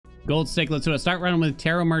Gold stick. Let's do a start round with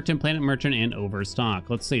Tarot Merchant, Planet Merchant, and Overstock.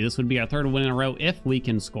 Let's see. This would be our third win in a row if we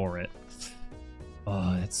can score it.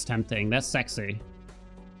 Oh, it's tempting. That's sexy.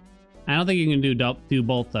 I don't think you can do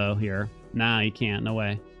both, though, here. Nah, you can't. No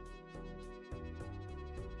way.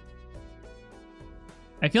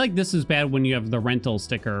 I feel like this is bad when you have the rental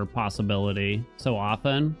sticker possibility so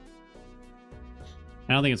often.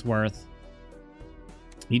 I don't think it's worth.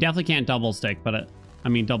 You definitely can't double stick, but I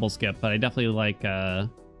mean double skip, but I definitely like to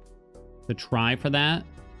try for that.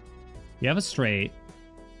 You have a straight.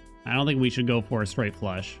 I don't think we should go for a straight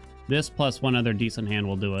flush. This plus one other decent hand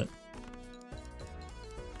will do it.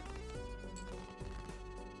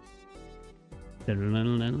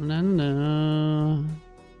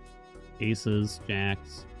 Aces,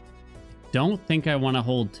 jacks. Don't think I want to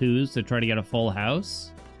hold twos to try to get a full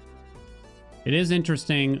house. It is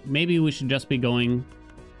interesting. Maybe we should just be going,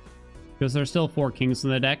 because there's still 4 kings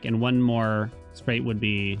in the deck, and one more straight would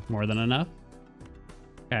be more than enough.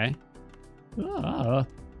 Okay.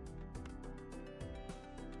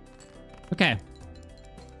 Okay.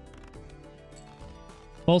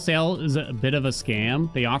 Full sale is a bit of a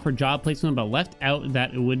scam. They offered job placement, but left out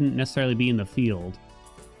that it wouldn't necessarily be in the field.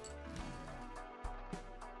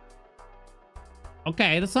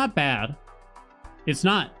 Okay, that's not bad. It's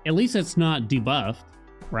not, at least it's not debuffed,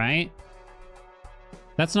 right?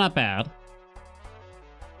 That's not bad.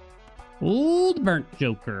 Old burnt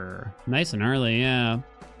joker. Nice and early, yeah.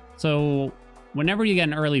 So whenever you get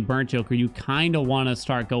an early burnt joker, you kind of want to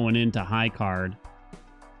start going into high card,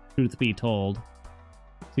 truth be told.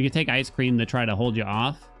 So you can take ice cream to try to hold you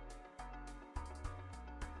off.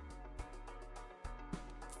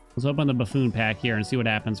 Let's open the buffoon pack here and see what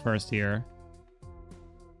happens first here.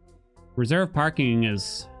 Reserve parking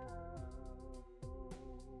is...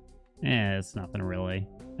 it's nothing really.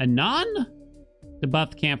 A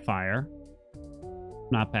non-debuffed campfire.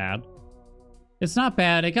 Not bad. It's not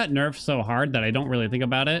bad. It got nerfed so hard that I don't really think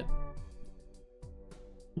about it.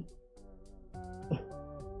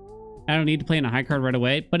 I don't need to play in a high card right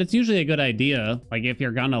away, but it's usually a good idea. Like, if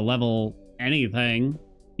you're gonna level anything,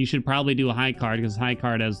 you should probably do a high card, because high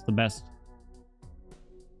card has the best...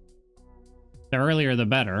 the earlier, the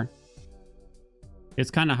better. It's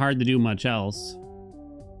kind of hard to do much else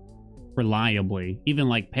reliably. Even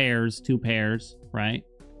like pairs, 2 pairs, right?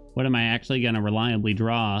 What am I actually going to reliably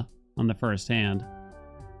draw on the first hand?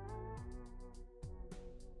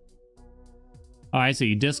 Oh, I see.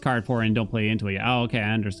 You discard 4 and don't play into it. Oh, okay.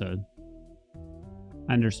 I understood.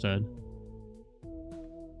 Understood.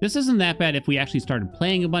 This isn't that bad if we actually started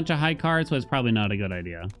playing a bunch of high cards, so it's probably not a good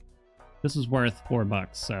idea. This is worth $4,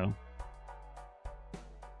 so...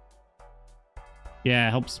 yeah,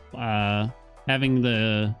 it helps having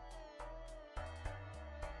the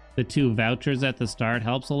 2 vouchers at the start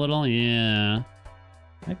helps a little. Yeah,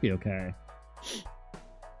 might be okay.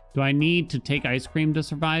 Do I need to take ice cream to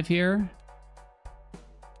survive here?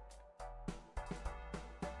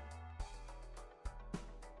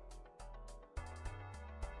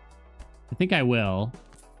 I think I will.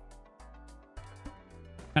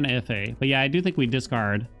 Kind of iffy. But yeah, I do think we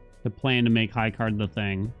discard to plan to make high card the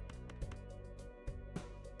thing.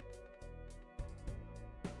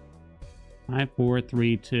 5, 4,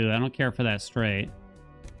 3, 2. I don't care for that straight.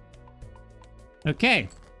 Okay.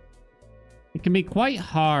 It can be quite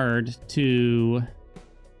hard to...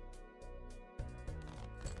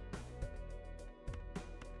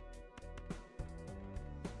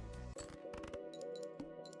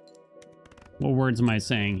 what words am I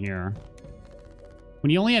saying here? When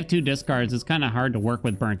you only have 2 discards, it's kind of hard to work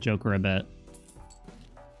with Burnt Joker a bit.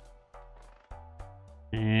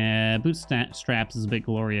 And Bootstraps is a bit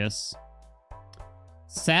glorious.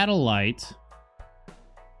 Satellite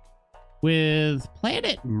with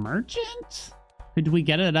Planet Merchant? Could we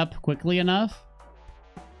get it up quickly enough?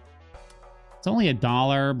 It's only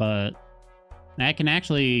 $1, but I can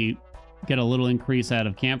actually get a little increase out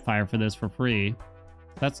of Campfire for this for free.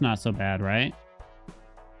 That's not so bad, right?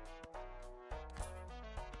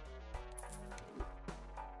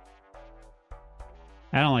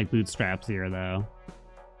 I don't like Bootstraps here, though.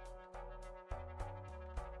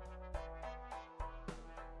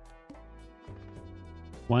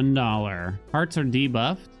 $1. Hearts are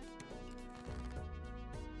debuffed.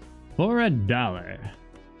 For $1.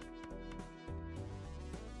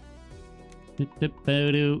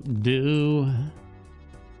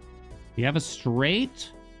 You have a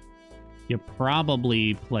straight? You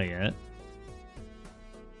probably play it.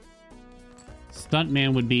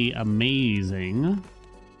 Stuntman would be amazing.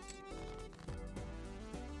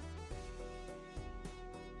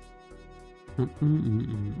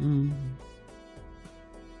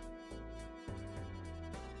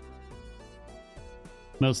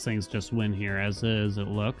 Most things just win here as is, it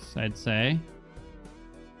looks, I'd say.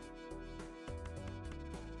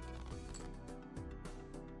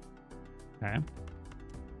 Okay.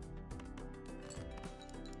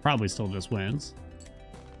 Probably still just wins.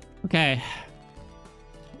 Okay.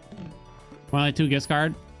 Only 2 gift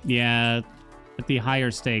card? Yeah. At the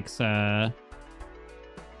higher stakes, I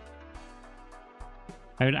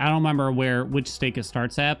don't remember which stake it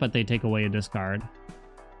starts at, but they take away a discard.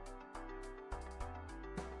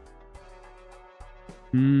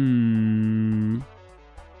 We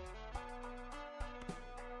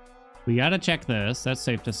gotta check this. That's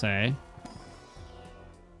safe to say.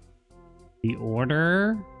 The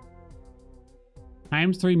order.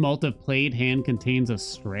 ×3 multi-played hand contains a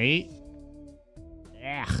straight.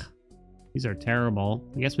 Ugh. These are terrible.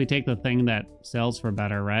 I guess we take the thing that sells for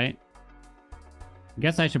better, right? I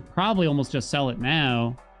guess I should probably almost just sell it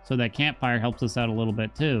now so that campfire helps us out a little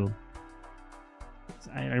bit too.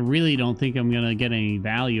 I really don't think I'm going to get any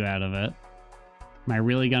value out of it. Am I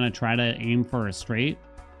really going to try to aim for a straight?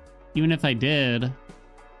 Even if I did,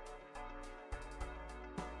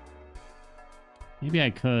 maybe I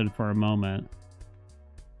could for a moment.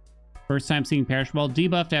 First time seeing perishable.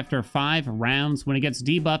 Debuffed after 5 rounds. When it gets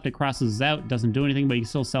debuffed, it crosses out. It doesn't do anything, but you can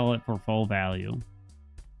still sell it for full value.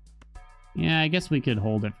 Yeah, I guess we could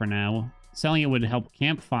hold it for now. Selling it would help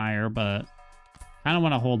campfire, but I kind of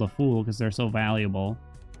want to hold a fool because they're so valuable.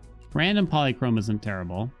 Random polychrome isn't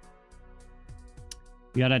terrible.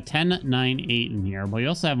 We got a 10, 9, 8 in here, but we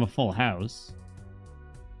also have a full house.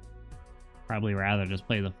 Probably rather just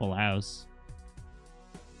play the full house.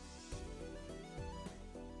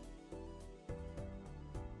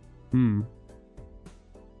 It's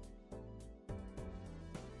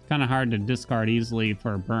kind of hard to discard easily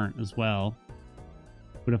for a burnt as well.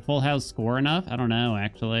 Would a full house score enough? I don't know,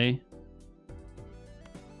 actually.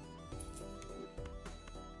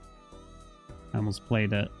 I almost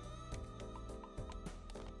played it.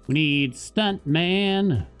 We need stunt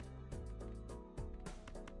man.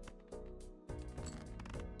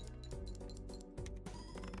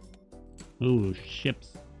 Ooh,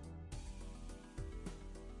 ships.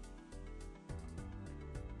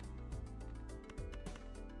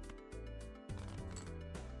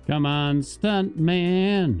 Come on, stunt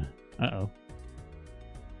man. Uh-oh.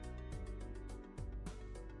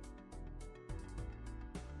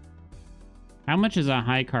 How much is a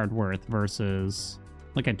high card worth versus...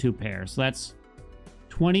 Look at 2 pairs. So that's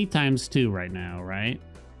 20 times 2 right now, right?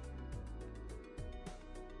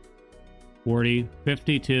 40,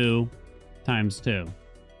 52 times 2.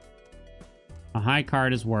 A high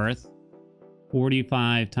card is worth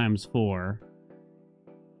 45 times 4.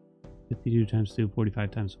 52 times 2,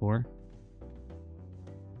 45 times 4.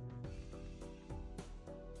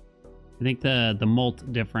 I think the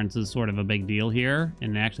mult difference is sort of a big deal here,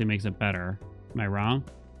 and it actually makes it better. Am I wrong?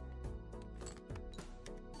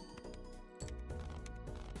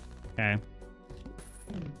 Okay.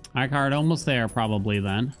 High card almost there, probably,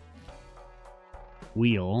 then.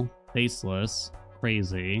 Wheel. Faceless.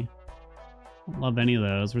 Crazy. Don't love any of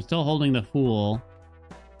those. We're still holding the Fool.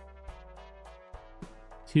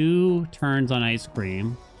 2 turns on ice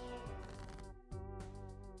cream.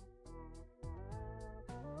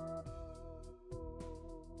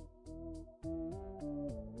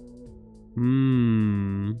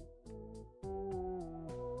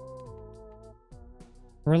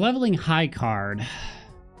 We're leveling high card.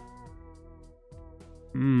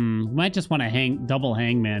 Might just want to double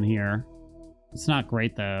hangman here. It's not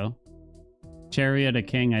great though. Chariot a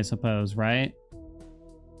king, I suppose, right?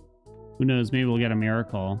 Who knows, maybe we'll get a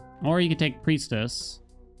miracle. Or you could take priestess.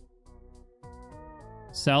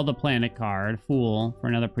 Sell the planet card, fool, for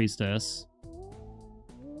another priestess.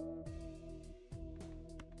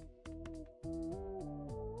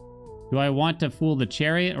 Do I want to fool the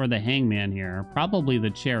chariot or the hangman here? Probably the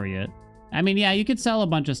chariot. I mean, yeah, you could sell a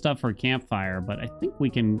bunch of stuff for campfire, but I think we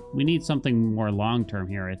need something more long-term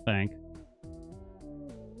here, I think.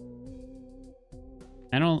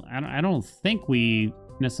 I don't think we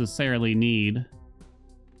necessarily need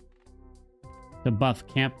to buff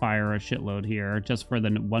campfire a shitload here just for the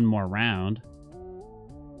 1 more round.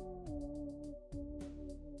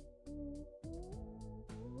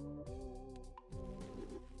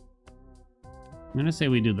 I'm gonna say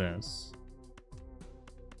we do this.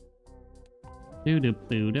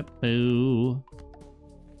 Doo-doo-boo-doo-boo.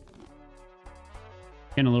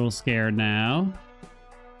 Getting a little scared now.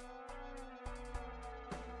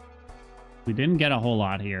 We didn't get a whole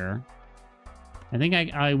lot here. I think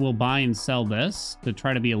I will buy and sell this to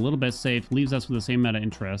try to be a little bit safe. Leaves us with the same amount of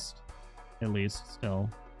interest. At least, still.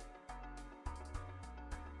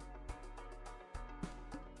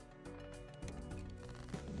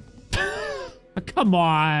 Come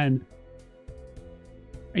on.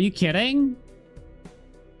 Are you kidding?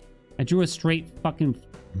 I drew a straight fucking...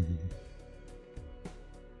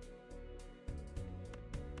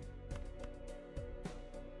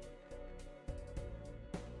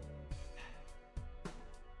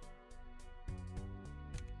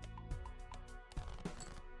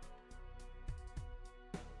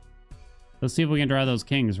 Let's see if we can draw those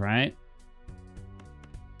kings, right?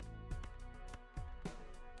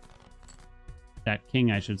 That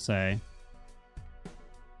king, I should say.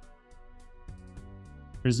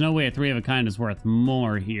 There's no way a 3 of a kind is worth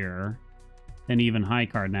more here than even high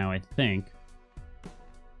card now, I think.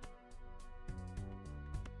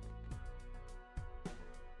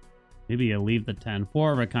 Maybe you leave the 10.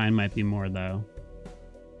 4 of a kind might be more, though.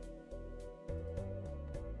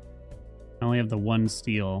 I only have the 1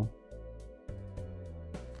 steel.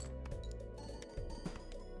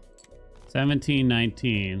 17,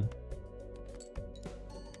 19.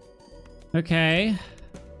 Okay.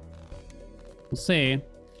 We'll see.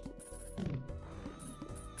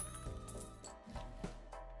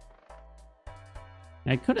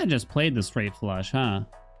 I could have just played the straight flush, huh?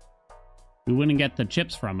 We wouldn't get the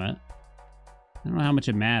chips from it. I don't know how much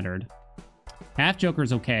it mattered. Half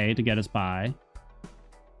Joker's okay to get us by.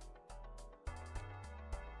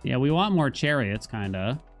 Yeah, we want more chariots,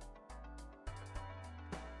 kinda.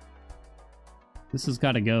 This has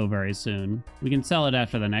got to go very soon. We can sell it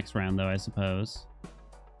after the next round, though, I suppose.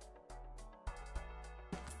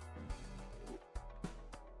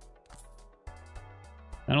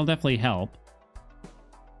 That'll definitely help.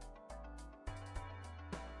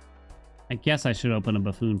 I guess I should open a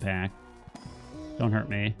buffoon pack. Don't hurt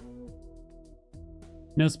me.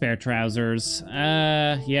 No spare trousers.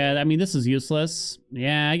 Yeah, I mean, this is useless.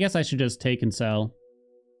 Yeah, I guess I should just take and sell.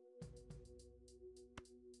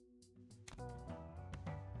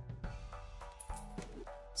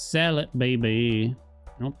 Sell it, baby.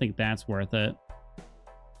 I don't think that's worth it.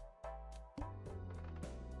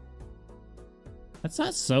 That's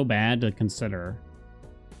not so bad to consider.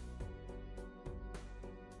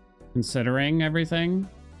 Considering everything.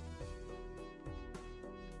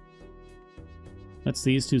 Let's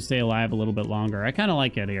these two stay alive a little bit longer. I kind of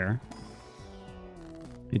like it here.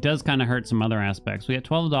 It does kind of hurt some other aspects. We get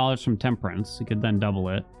 $12 from Temperance. We could then double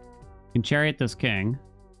it. We can chariot this king.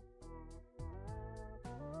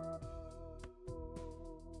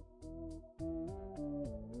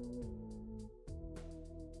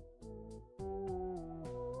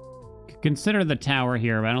 Consider the tower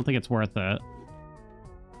here, but I don't think it's worth it.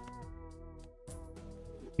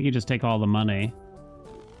 You can just take all the money.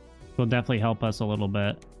 Will definitely help us a little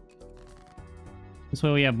bit. This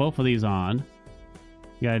way we have both of these on.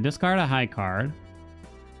 You gotta discard a high card.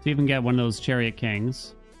 So you can get one of those chariot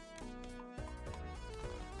kings.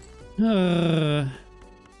 We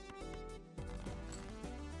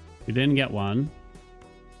didn't get one.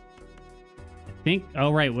 I think...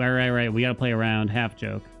 Oh, right. We gotta play around. Half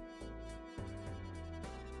joke.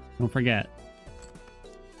 Don't forget.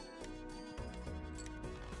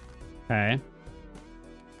 Okay.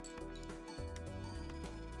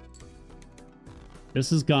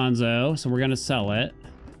 This is Gonzo, so we're gonna sell it.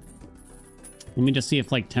 Let me just see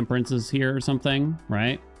if, like, Temperance is here or something,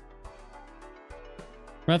 right?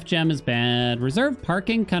 Rough Gem is bad. Reserve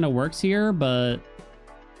parking kind of works here, but...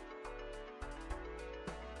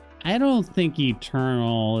 I don't think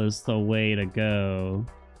Eternal is the way to go.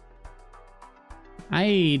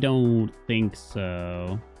 I don't think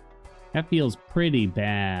so. That feels pretty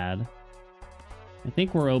bad. I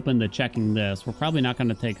think we're open to checking this. We're probably not going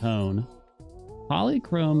to take Hone.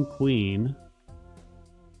 Polychrome Queen.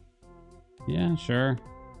 Yeah, sure.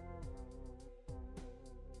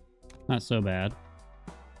 Not so bad.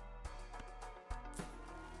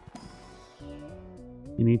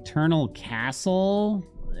 An Eternal Castle?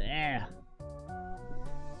 Yeah.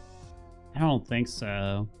 I don't think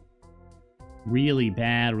so. Really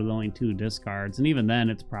bad with only 2 discards, and even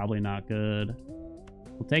then it's probably not good.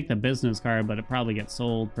 We'll take the business card, but it probably gets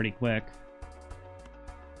sold pretty quick.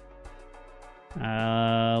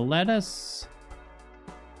 Let us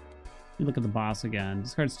look at the boss again.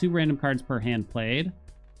 Discards 2 random cards per hand played.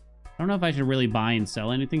 I don't know if I should really buy and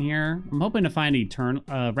sell anything here. I'm hoping to find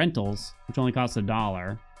rentals, which only costs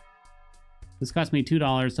 $1. This cost me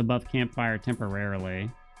 $2 to buff Campfire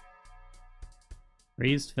temporarily.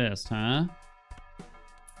 Raised Fist, huh?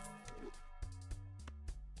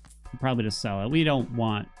 Probably just sell it. We don't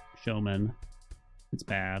want Showman. It's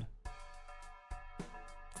bad.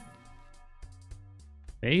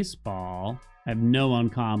 Baseball. I have no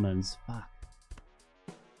uncommons. Fuck.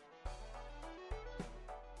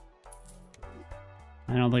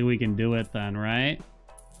 I don't think we can do it then, right?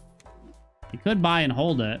 You could buy and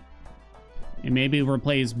hold it. And maybe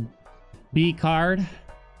replace B card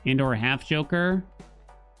and or half joker.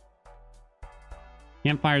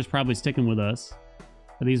 Campfire's probably sticking with us.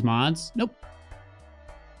 Are these mods? Nope.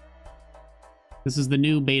 This is the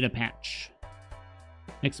new beta patch.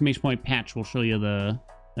 Exclamation point patch will show you the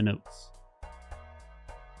notes.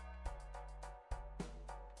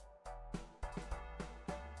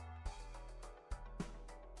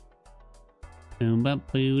 Boom, ba,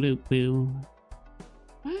 boo, doo, boo.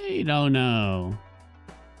 I don't know.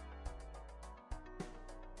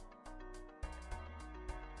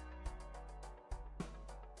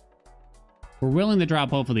 We're willing to drop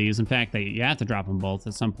both of these. In fact, you have to drop them both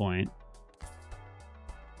at some point.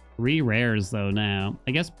 3 rares, though, now.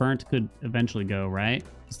 I guess Burnt could eventually go, right?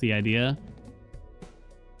 That's the idea.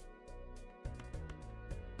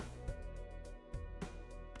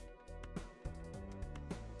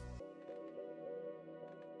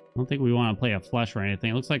 I don't think we want to play a flush or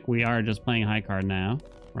anything. It looks like we are just playing high card now,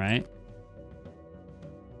 right?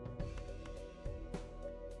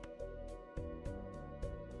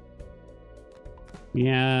 We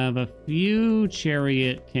have a few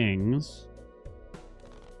Chariot Kings.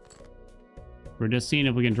 We're just seeing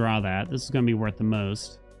if we can draw that. This is going to be worth the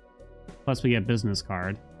most. Plus we get business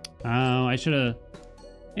card. Oh, I should have...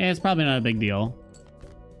 Yeah, it's probably not a big deal.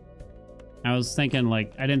 I was thinking,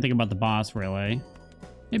 like, I didn't think about the boss, really.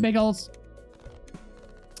 Hey, Biggles.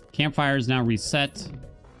 Campfire is now reset.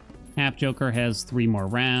 Half Joker has 3 more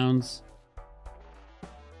rounds.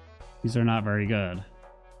 These are not very good.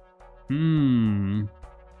 We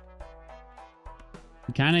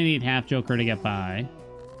kind of need Half Joker to get by.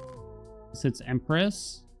 It's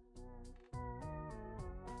Empress.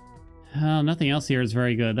 Oh, nothing else here is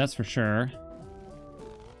very good, that's for sure.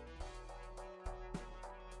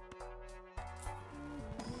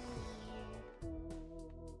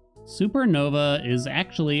 Supernova is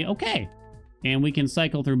actually okay. And we can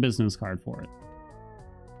cycle through business card for it.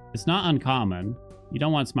 It's not uncommon. You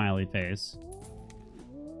don't want smiley face.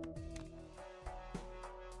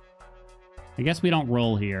 I guess we don't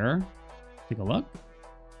roll here. Take a look.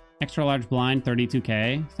 Extra large blind,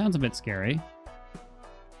 32k. Sounds a bit scary.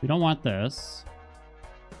 We don't want this.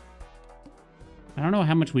 I don't know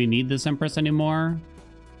how much we need this Empress anymore.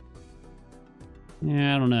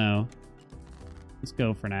 Yeah, I don't know. Let's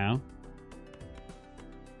go for now.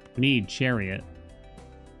 We need Chariot.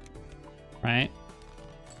 Right?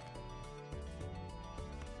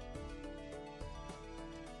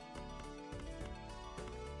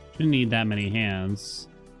 Shouldn't need that many hands.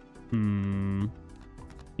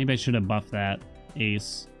 Maybe I should have buffed that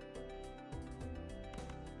ace.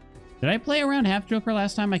 Did I play around Half Joker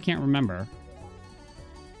last time? I can't remember.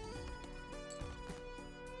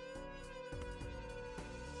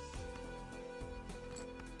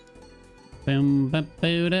 Boom, ba,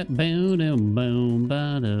 boo, da, boo, doom, boom,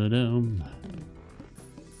 ba, da, doom.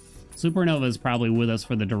 Supernova is probably with us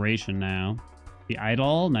for the duration now. The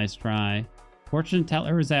Idol, nice try. Fortune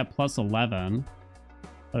Teller is at plus 11.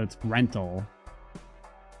 But it's rental.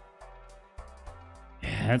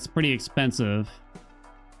 Yeah, that's pretty expensive.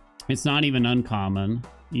 It's not even uncommon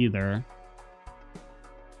either.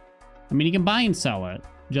 I mean, you can buy and sell it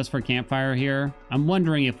just for Campfire here. I'm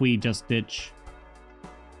wondering if we just ditch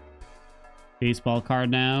baseball card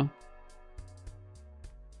now.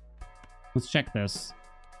 Let's check this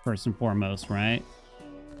first and foremost, right?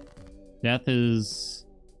 Death is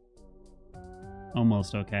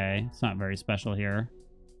almost okay. It's not very special here.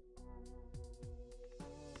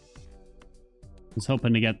 I was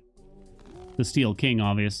hoping to get the Steel King,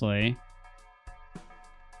 obviously.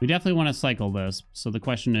 We definitely want to cycle this. So the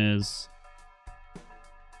question is,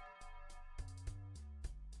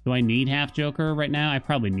 do I need Half Joker right now? I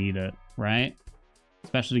probably need it, right?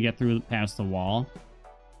 Especially to get through past the wall.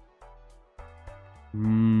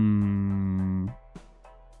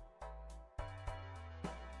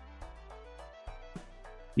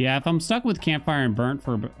 Yeah, if I'm stuck with Campfire and Burnt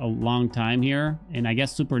for a long time here, and I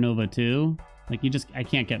guess Supernova too, like I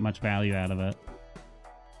can't get much value out of it.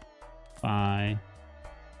 Bye.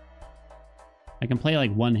 I can play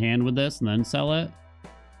like one hand with this and then sell it.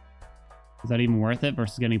 Is that even worth it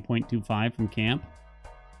versus getting 0.25 from camp?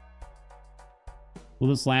 Will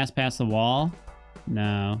this last past the wall?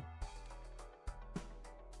 No.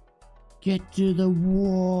 Get to the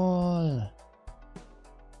wall.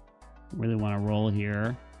 Really want to roll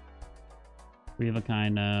here. 3 of a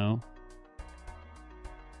kind, no.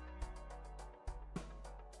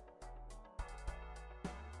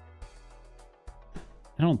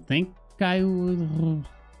 I don't think I would.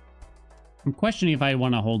 I'm questioning if I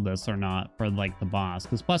want to hold this or not for, like, the boss.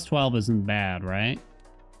 Because plus 12 isn't bad, right?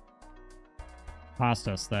 Cost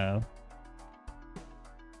us, though.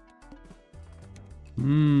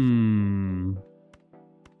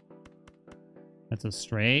 That's a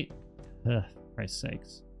straight? Ugh, for Christ's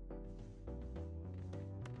sakes.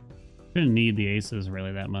 Shouldn't need the aces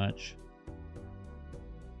really that much.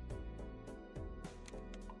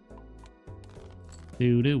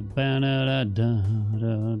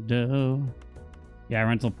 Do-do-ba-da-da-da-da-do. Yeah,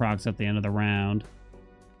 rental procs at the end of the round.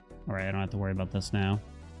 Alright, I don't have to worry about this now.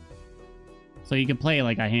 So you can play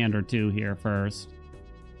like a hand or two here first.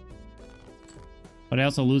 But I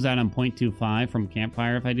also lose out on 0.25 from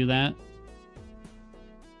campfire if I do that.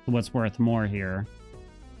 So what's worth more here?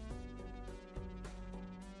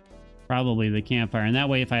 Probably the campfire. And that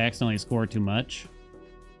way if I accidentally score too much,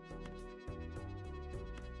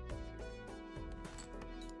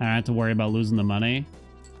 I don't have to worry about losing the money.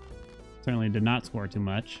 Certainly did not score too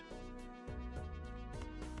much.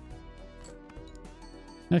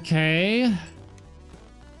 Okay.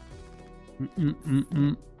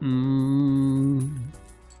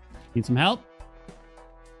 Need some help?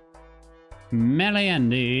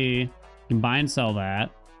 Melendi. Can buy and sell that.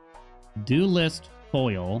 Do list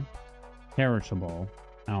foil. Perishable.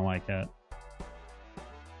 I don't like it.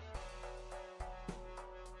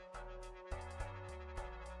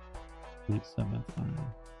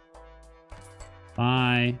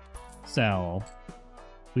 Buy, sell.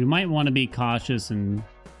 We might want to be cautious and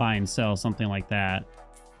buy and sell something like that.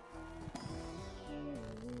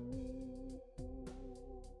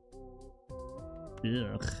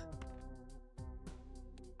 Ugh.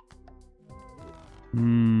 I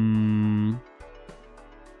don't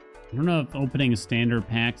know if opening standard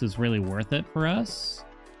packs is really worth it for us.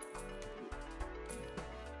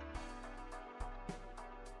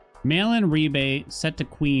 Mail-in rebate set to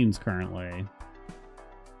queens currently.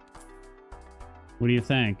 What do you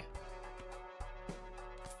think?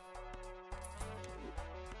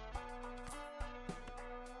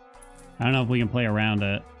 I don't know if we can play around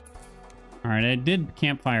it. Alright, I did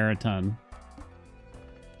campfire a ton.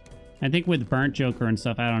 I think with Burnt Joker and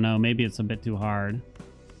stuff, I don't know. Maybe it's a bit too hard.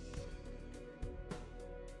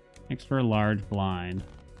 Extra large blind.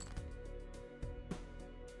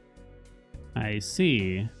 I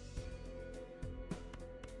see.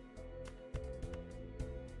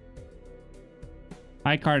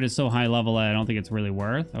 High card is so high level that I don't think it's really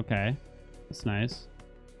worth. Okay. That's nice.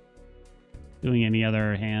 Doing any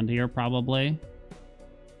other hand here, probably.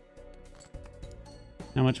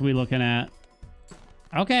 How much are we looking at?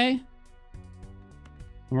 Okay.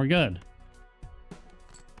 We're good.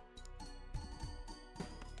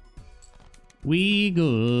 We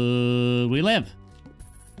good. We live.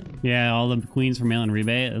 Yeah, all the queens for mail-in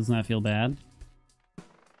rebate. Doesn't that feel bad?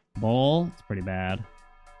 Bowl. It's pretty bad.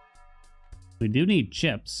 We do need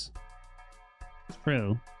chips. It's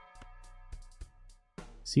true.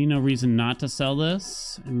 See no reason not to sell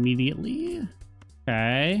this immediately.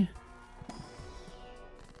 Okay.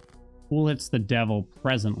 Fool hits the devil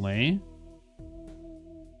presently.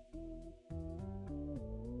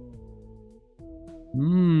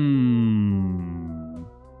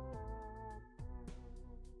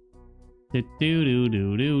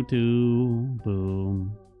 Do-do-do-do-do-do.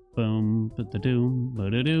 Boom. Boom. Ba-da-doom.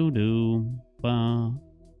 Ba-da-doo-doo. Ba.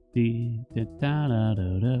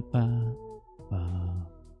 Dee-da-da-da-da-ba. Ba.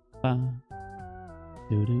 Ba.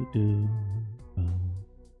 Do-do-do.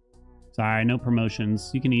 Sorry, no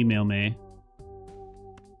promotions. You can email me.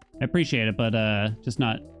 I appreciate it, but just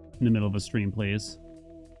not in the middle of a stream, please.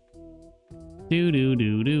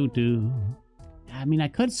 Do-do-do-do-do. I mean, I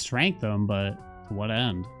could strength them, but to what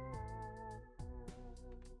end?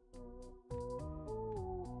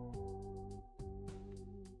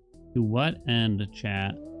 To what end,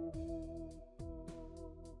 chat?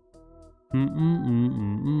 I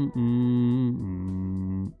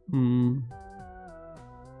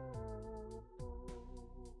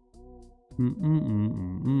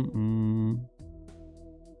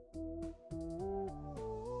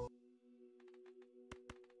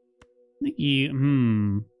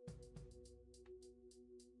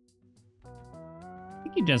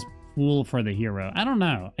think you just fool for the hero. I don't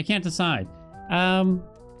know. I can't decide.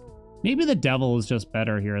 Maybe the devil is just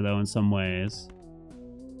better here, though, in some ways.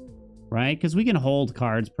 Right? Because we can hold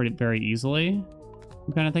cards very easily.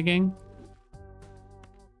 I'm kind of thinking.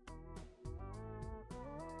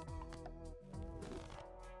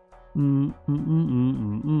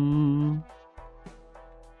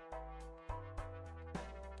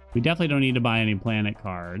 We definitely don't need to buy any planet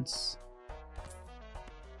cards.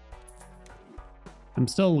 I'm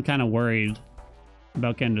still kind of worried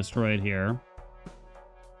about getting destroyed here.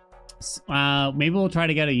 Maybe we'll try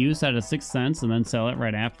to get a use out of 6 cents and then sell it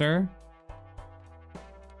right after.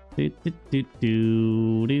 I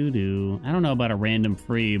don't know about a random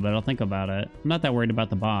free, but I'll think about it. I'm not that worried about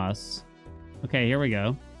the boss. Okay, here we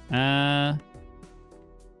go.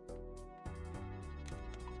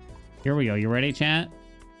 Here we go. You ready, chat?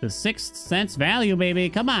 The 6 cents value, baby.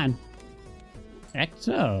 Come on.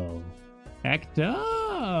 Ecto. Ecto.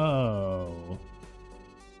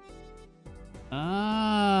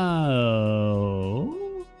 Oh.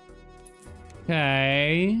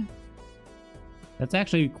 Okay. That's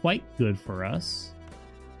actually quite good for us,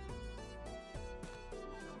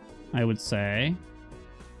 I would say.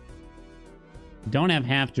 Don't have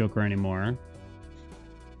half Joker anymore.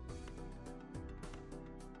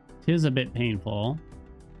 Tis a bit painful.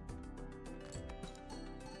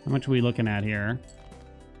 How much are we looking at here?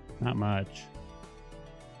 Not much.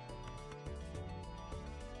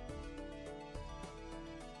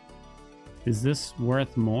 Is this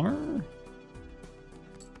worth more?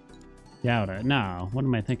 Doubt it. No. What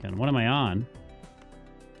am I thinking? What am I on?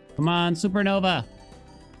 Come on, Supernova.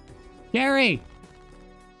 Gary!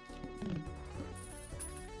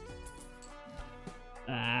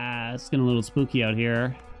 It's getting a little spooky out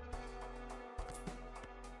here.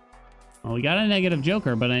 Well, we got a negative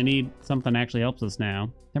Joker, but I need something that actually helps us now.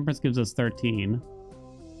 Temperance gives us 13.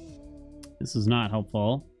 This is not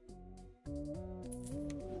helpful.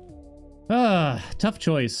 Tough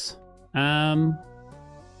choice.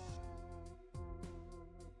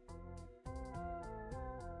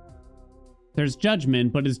 There's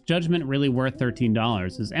Judgment, but is Judgment really worth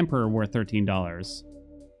 $13? Is Emperor worth $13?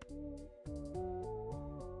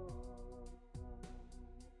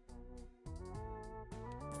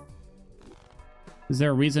 Is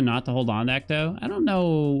there a reason not to hold on to Ecto? I don't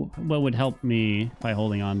know what would help me by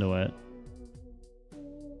holding on to it.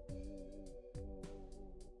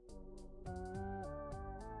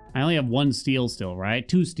 I only have 1 steel still, right?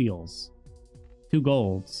 2 steels. 2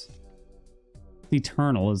 golds.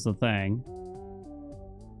 Eternal is the thing.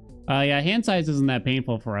 Yeah, hand size isn't that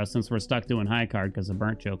painful for us since we're stuck doing high card because of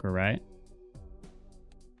Burnt Joker, right?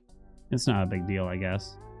 It's not a big deal, I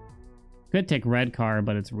guess. Could take red card,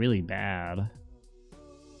 but it's really bad.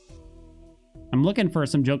 I'm looking for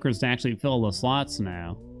some Jokers to actually fill the slots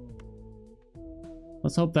now.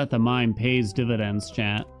 Let's hope that the mime pays dividends,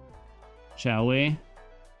 chat. Shall we?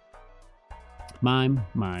 Mime.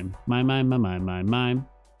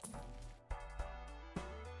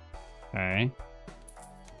 Okay.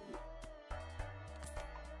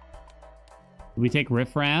 Do we take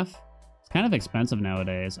Riff Raff? It's kind of expensive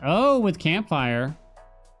nowadays. Oh, with Campfire.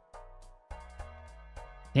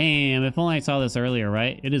 Damn, if only I saw this earlier,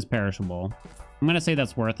 right? It is perishable. I'm gonna say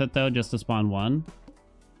that's worth it, though, just to spawn 1.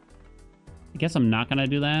 I guess I'm not gonna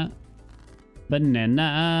do that.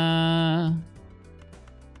 Banana.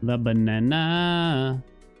 The banana.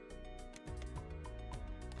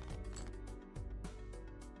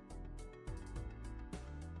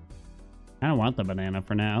 I don't want the banana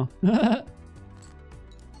for now.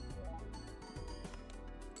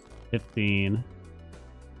 15.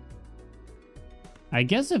 I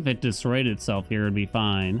guess if it destroyed itself here, it'd be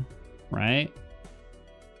fine, right?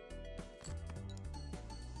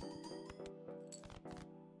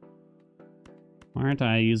 Why aren't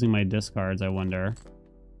I using my discards, I wonder?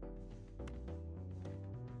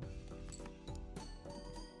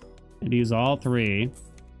 I'd use all 3.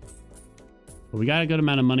 But we got a good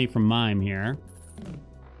amount of money from Mime here.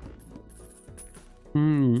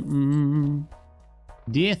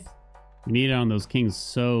 Death. We need it on those kings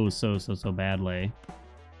so badly.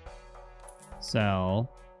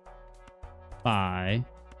 Sell. Buy.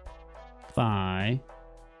 Buy.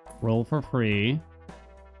 Roll for free.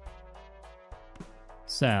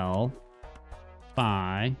 Sell.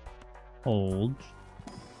 Buy. Hold.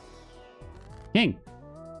 King.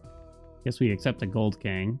 Guess we accept a gold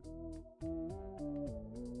king.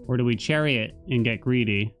 Or do we chariot and get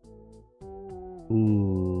greedy?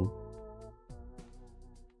 Ooh.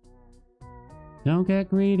 Don't get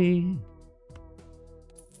greedy.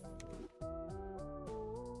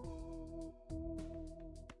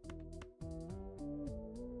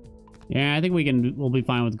 Yeah, I think we'll be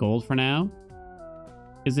fine with gold for now.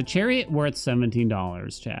 Is the chariot worth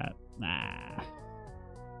 $17, chat? Nah.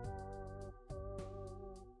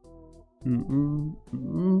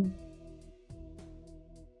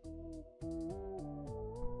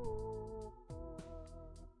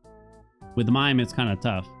 With Mime, it's kind of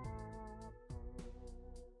tough.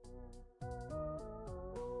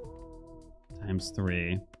 Times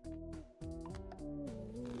 3.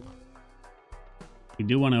 We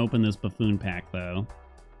do want to open this buffoon pack, though.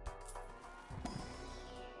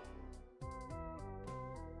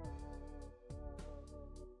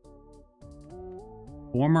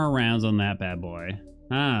 Four more rounds on that bad boy.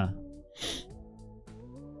 Ah.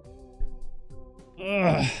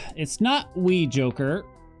 Ugh. It's not Wii Joker,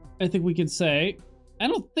 I think we could say. I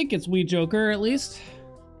don't think it's Wii Joker, at least.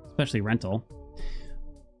 Especially rental.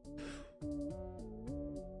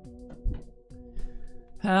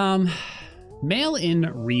 Mail-in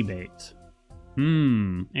rebate.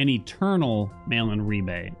 An eternal mail-in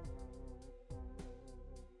rebate.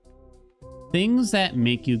 Things that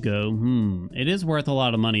make you go, it is worth a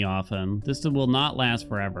lot of money often. This will not last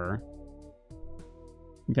forever.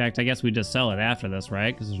 In fact, I guess we just sell it after this,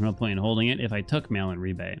 right? Because there's no point in holding it if I took mail-in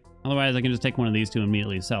rebate. Otherwise, I can just take one of these two and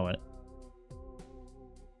immediately sell it.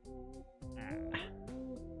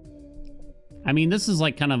 I mean, this is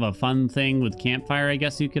like kind of a fun thing with Campfire, I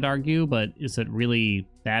guess you could argue, but is it really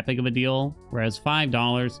that big of a deal? Whereas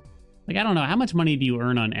 $5, like, I don't know, how much money do you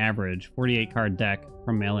earn on average, 48 card deck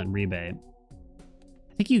from mail-in rebate?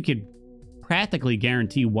 I think you could practically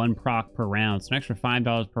guarantee one proc per round, so an extra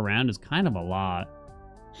 $5 per round is kind of a lot.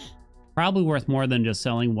 Probably worth more than just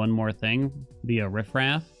selling one more thing via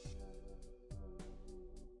riffraff.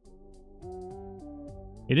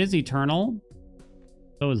 It is eternal.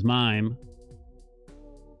 So is mime.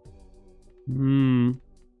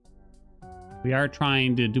 We are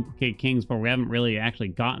trying to duplicate kings, but we haven't really actually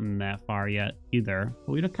gotten that far yet either.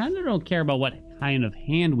 But we kind of don't care about what kind of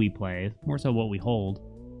hand we play, more so what we hold.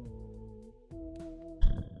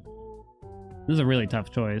 This is a really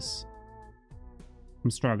tough choice.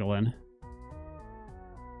 I'm struggling.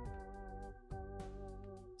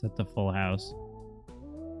 Set the full house.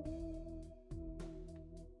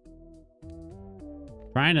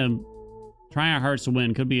 Trying our hearts to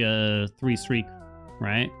win. Could be a 3 streak,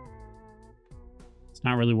 right? It's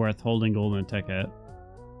not really worth holding golden ticket.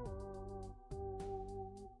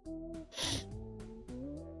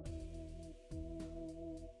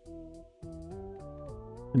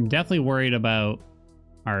 I'm definitely worried about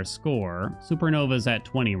our score. Supernova's at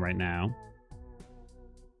 20 right now.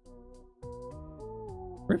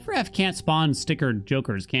 Riffraff can't spawn stickered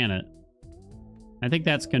jokers, can it? I think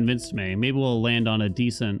that's convinced me. Maybe we'll land on a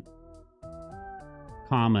decent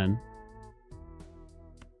common.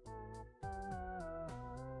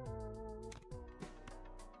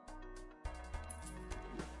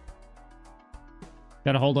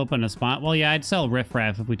 Gotta hold open a spot. Well, yeah, I'd sell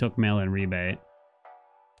Riffraff if we took mail-in rebate.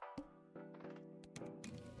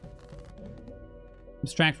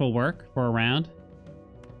 Abstract will work for a round.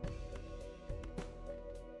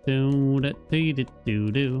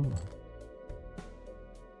 Do-do-do-do-do.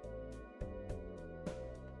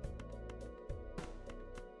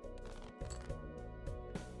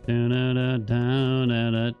 Da-da-da-da-da-da.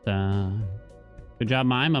 Good job,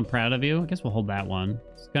 Mime. I'm proud of you. I guess we'll hold that one.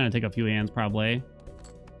 It's gonna take a few hands, probably.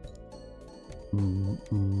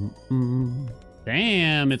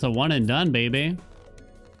 Damn, it's a one and done, baby.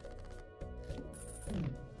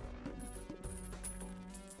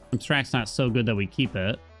 Abstract's not so good that we keep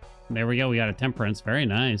it. There we go. We got a temperance. Very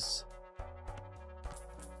nice.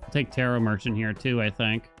 I'll take Tarot Merchant here, too, I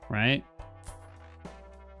think. Right?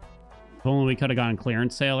 If only we could have gone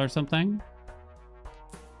clearance sale or something.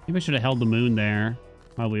 Maybe I should have held the moon there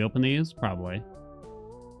while we open these. Probably. I'm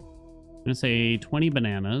going to say 20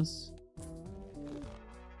 bananas.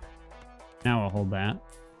 Now I'll hold that.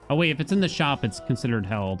 Oh, wait. If it's in the shop, it's considered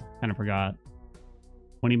held. Kind of forgot.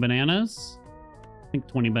 20 bananas? I think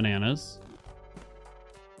 20 bananas.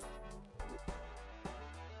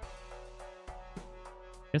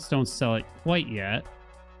 Guess don't sell it quite yet.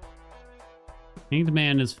 Hanged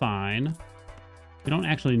Man is fine. We don't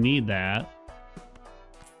actually need that.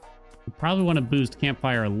 We probably want to boost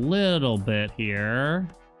Campfire a little bit here.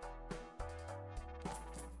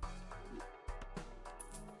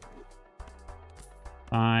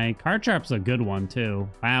 Card Sharp's a good one, too.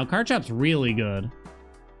 Wow, Card Sharp's really good.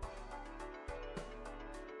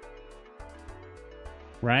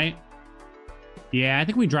 Right? Yeah, I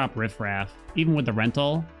think we drop Riffraff, even with the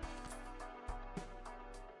rental.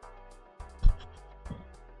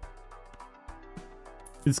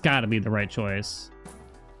 It's got to be the right choice.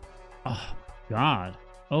 Oh, God.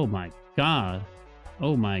 Oh, my God.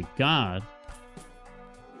 Oh, my God.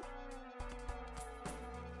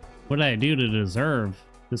 What did I do to deserve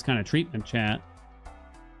this kind of treatment, chat?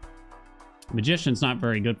 Magician's not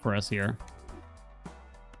very good for us here.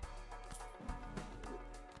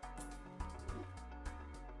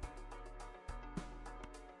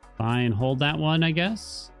 Fine, hold that one, I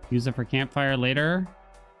guess. Use it for Campfire later.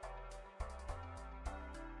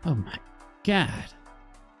 Oh my God.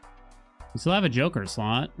 We still have a Joker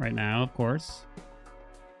slot right now, of course.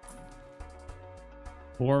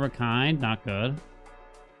 4 of a kind, not good.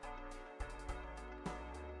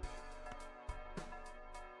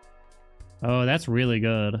 Oh, that's really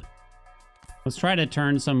good. Let's try to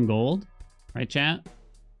turn some gold. Right, chat?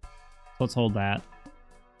 Let's hold that.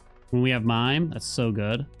 When we have Mime, that's so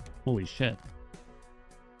good. Holy shit.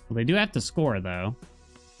 Well, they do have to score, though.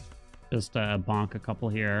 Just bonk a couple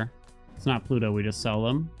here. It's not Pluto, we just sell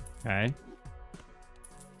them. Okay.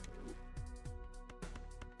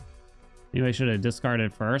 Maybe I should have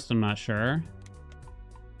discarded first, I'm not sure.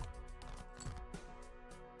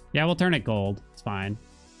 Yeah, we'll turn it gold. It's fine.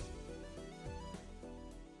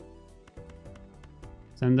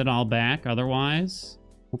 Send it all back otherwise.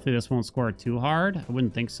 Hopefully this won't score too hard. I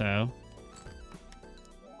wouldn't think so.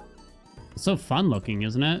 It's so fun looking,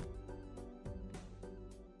 isn't it?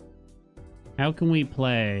 How can we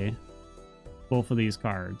play both of these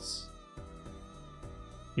cards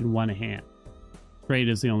in one hand? Trade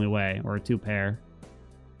is the only way, or a 2-pair.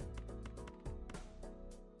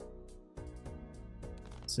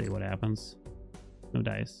 Let's see what happens. No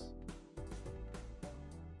dice.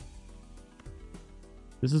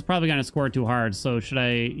 This is probably going to score too hard, so should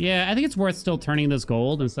I... Yeah, I think it's worth still turning this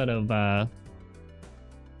gold instead of...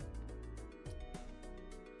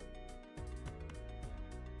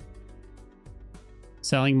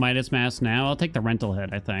 selling Midas Mask now. I'll take the rental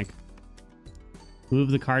hit, I think.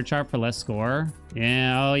 Move the card sharp for less score.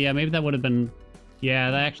 Yeah, oh yeah, maybe that would have been...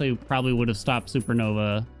 Yeah, that actually probably would have stopped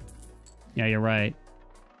Supernova. Yeah, you're right.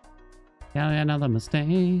 Yeah, another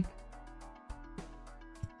mistake.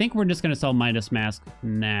 I think we're just going to sell Midas Mask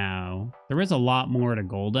now. There is a lot more to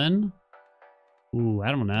Golden. Ooh,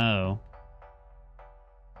 I don't know.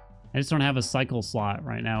 I just don't have a cycle slot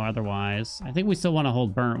right now otherwise. I think we still want to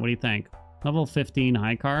hold Burnt. What do you think? Level 15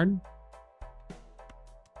 high card?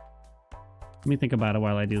 Let me think about it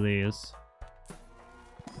while I do these.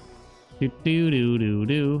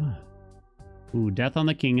 Do. Ooh, Death on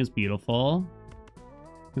the King is beautiful.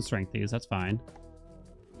 Can strength these, that's fine.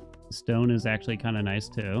 Stone is actually kind of nice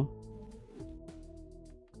too.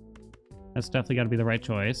 That's definitely got to be the right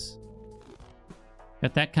choice.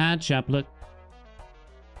 Got that card shop look.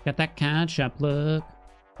 Got that card shop look.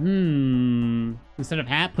 Instead of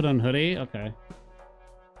hat, put on hoodie. Okay.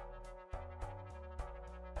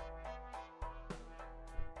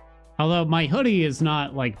 Although my hoodie is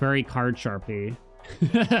not like very card sharpy.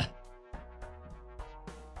 I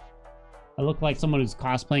look like someone who's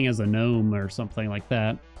cosplaying as a gnome or something like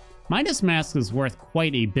that. Midas Mask is worth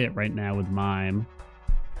quite a bit right now with Mime.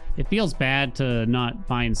 It feels bad to not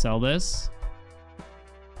buy and sell this.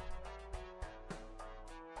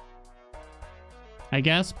 I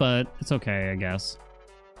guess, but it's okay, I guess.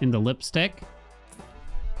 In the lipstick.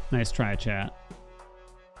 Nice try, chat.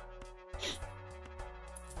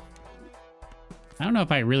 I don't know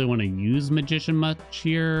if I really want to use Magician much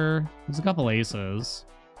here. There's a couple aces.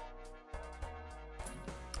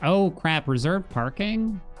 Oh, crap. Reserved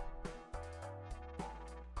parking?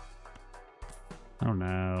 I don't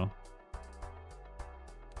know.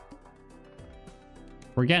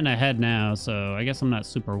 We're getting ahead now, so I guess I'm not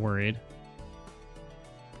super worried.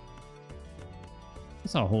 I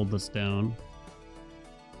guess I'll hold the stone.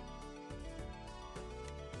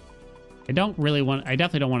 I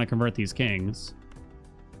definitely don't want to convert these kings.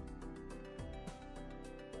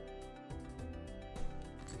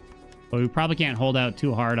 But we probably can't hold out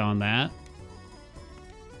too hard on that.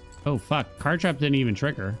 Oh, fuck. Card trap didn't even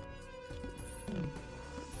trigger.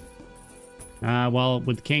 Well,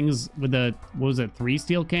 with kings, with the, what was it, 3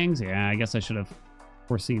 steel kings? Yeah, I guess I should have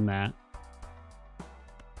foreseen that.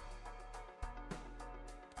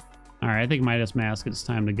 All right, I think Midas Mask, it's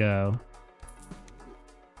time to go.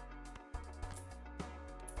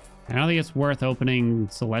 I don't think it's worth opening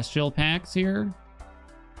Celestial packs here.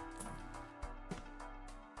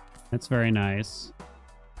 That's very nice.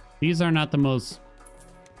 These are not the most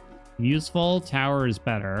useful. Tower is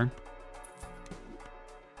better.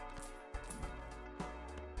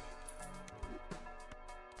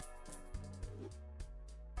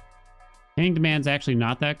 King Demand's actually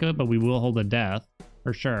not that good, but we will hold a death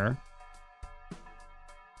for sure.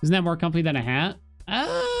 Isn't that more comfy than a hat?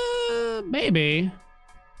 Maybe.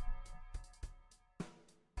 I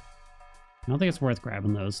don't think it's worth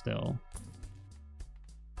grabbing those still.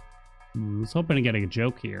 I was hoping to get a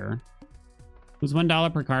joke here. Who's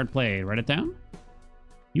 $1 per card played? Write it down.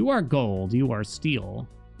 You are gold. You are steel.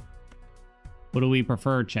 What do we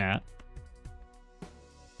prefer, chat?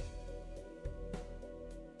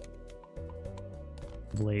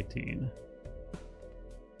 Level 18.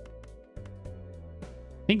 I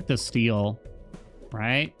think the steel,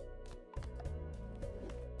 right?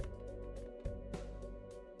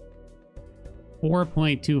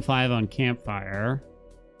 4.25 on campfire.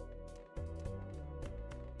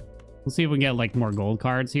 Let's see if we can get like more gold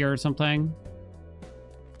cards here or something.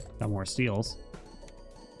 Got more steals.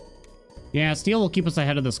 Yeah, steel will keep us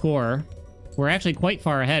ahead of the score. We're actually quite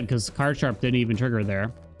far ahead because card sharp didn't even trigger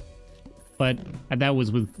there. But that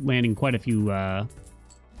was with landing quite a few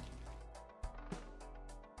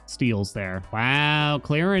steals there. Wow,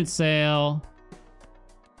 clearance sale.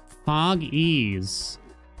 Pog ease.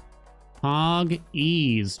 Pog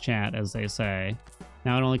ease, chat, as they say.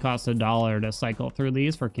 Now it only costs $1 to cycle through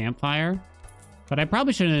these for campfire. But I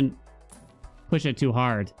probably shouldn't push it too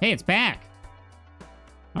hard. Hey, it's back.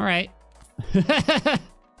 All right.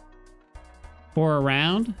 For a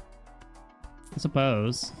round, I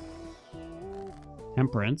suppose.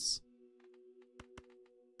 Temperance.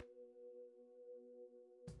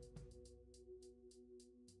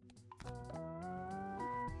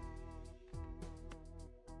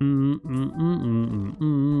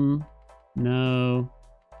 No.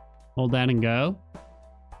 Hold that and go.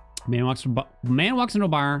 Man walks into a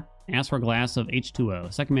bar, asks for a glass of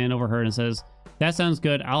H2O. Second man overheard and says, "That sounds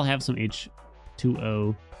good. I'll have some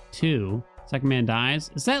H2O too." Second man dies.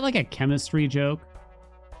 Is that like a chemistry joke?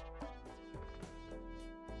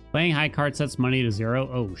 Playing high card sets money to 0.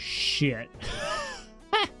 Oh shit.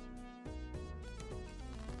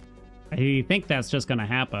 I think that's just gonna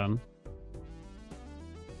happen.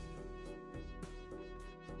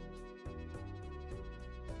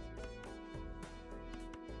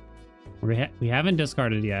 We haven't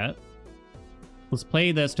discarded yet. Let's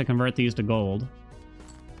play this to convert these to gold.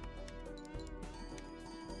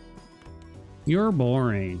 You're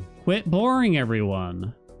boring. Quit boring,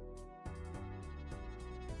 everyone.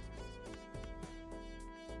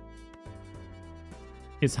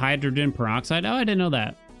 It's hydrogen peroxide? Oh, I didn't know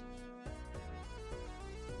that.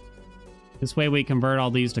 This way we convert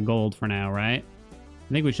all these to gold for now, right?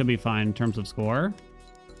 I think we should be fine in terms of score.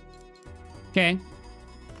 Okay.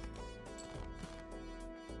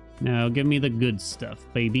 Now, give me the good stuff,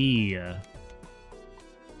 baby.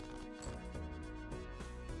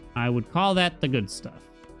 I would call that the good stuff.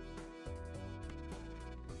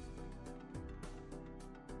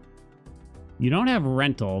 You don't have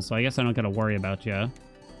rental, so I guess I don't gotta worry about you.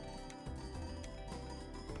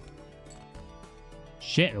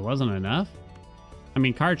 Shit, it wasn't enough? I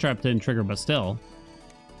mean, card trap didn't trigger, but still.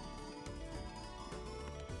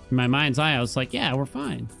 In my mind's eye, I was like, yeah, we're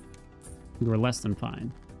fine. We were less than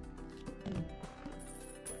fine.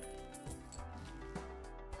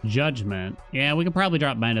 Judgment. Yeah, we could probably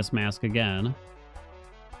drop Midas Mask again.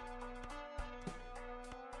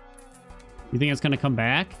 You think it's gonna come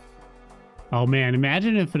back? Oh man,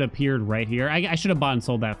 imagine if it appeared right here. I should have bought and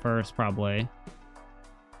sold that first, probably.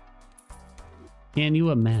 Can you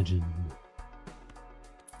imagine?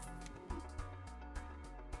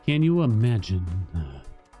 Can you imagine?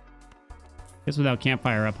 Guess without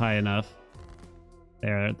campfire up high enough.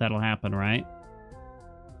 There, that'll happen, right?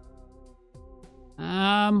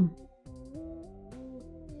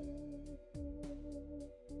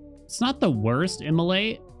 It's not the worst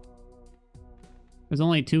immolate. There's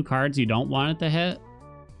only 2 cards you don't want it to hit.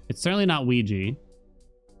 It's certainly not Ouija. I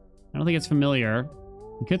don't think it's familiar.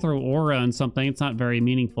 You could throw aura on something. It's not very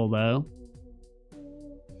meaningful, though.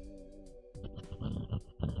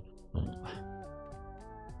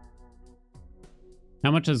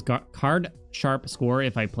 How much does card sharp score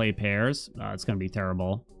if I play pairs? It's going to be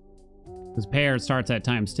terrible. Because pairs starts at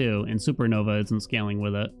 ×2, and Supernova isn't scaling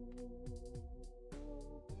with it.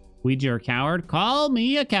 Ouija or coward? Call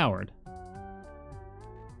me a coward.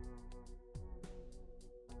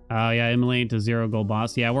 Oh, yeah, immolate to 0 gold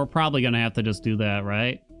boss. Yeah, we're probably going to have to just do that,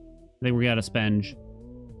 right? I think we got to spend.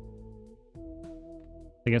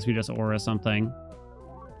 I guess we just aura something.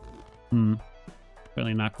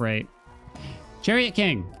 Really not great. Chariot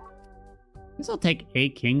King. I guess I'll take a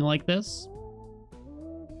king like this.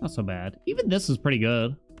 Not so bad. Even this is pretty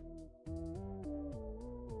good.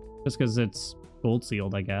 Just because it's gold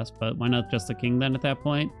sealed, I guess. But why not just the king then at that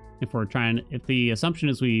point? If we're trying... If the assumption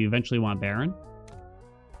is we eventually want Baron.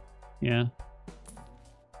 Yeah.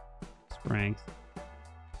 Strength.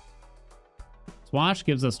 Swash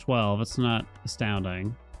gives us 12. It's not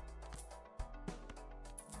astounding.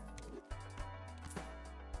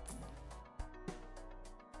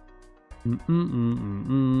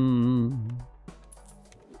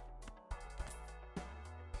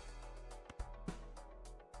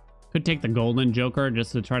 Could take the golden joker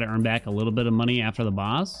just to try to earn back a little bit of money after the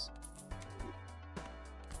boss.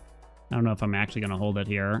 I don't know if I'm actually going to hold it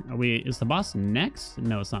here. Is the boss next?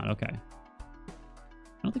 No, it's not. Okay.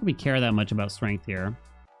 I don't think we care that much about strength here.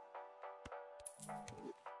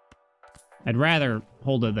 I'd rather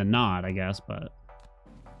hold it than not, I guess, but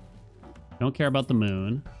don't care about the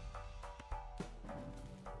moon.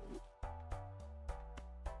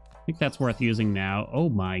 I think that's worth using now. Oh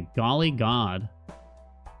my golly god.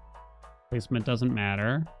 Placement doesn't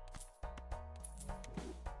matter.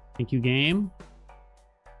 Thank you, game.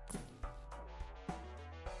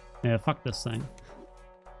 Yeah, fuck this thing.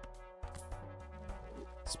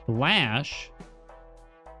 Splash?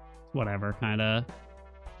 Whatever, kinda.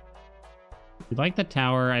 We like the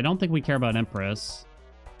tower. I don't think we care about Empress.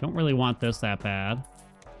 Don't really want this that bad.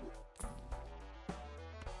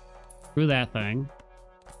 Screw that thing.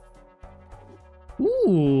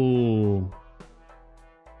 Ooh.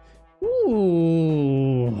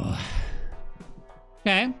 Ooh.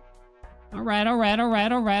 Okay. All right, all right, all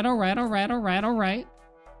right, all right, all right, all right, all right, all right.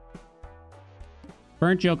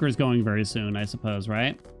 Burnt Joker is going very soon, I suppose,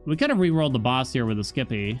 right? We could have re-rolled the boss here with a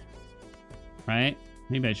Skippy, right?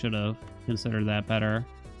 Maybe I should have considered that better.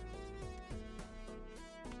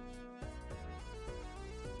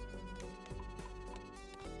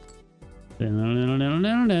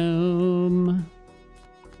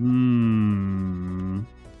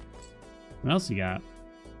 What else you got?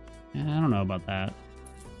 I don't know about that.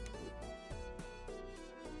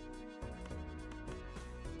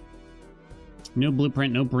 No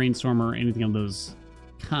blueprint, no brainstormer, anything of those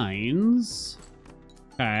kinds.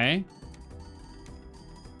 Okay.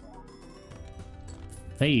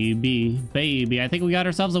 Baby, baby. I think we got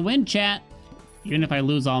ourselves a win, chat. Even if I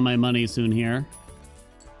lose all my money soon here.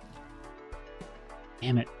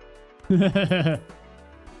 Damn it.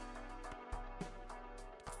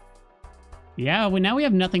 Yeah, now we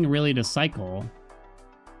have nothing really to cycle.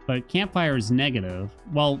 But Campfire is negative.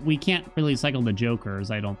 Well, we can't really cycle the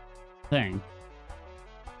Jokers, I don't think.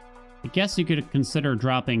 I guess you could consider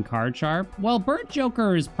dropping Card Sharp. Well, Burnt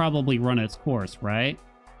Joker is probably run its course, right?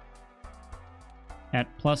 At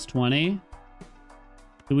plus 20.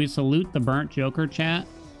 Do we salute the Burnt Joker, chat?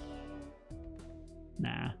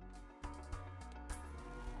 Nah.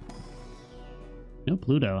 No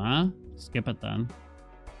Pluto, huh? Skip it then.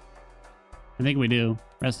 I think we do.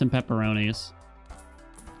 Rest in pepperonis.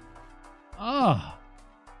 Oh.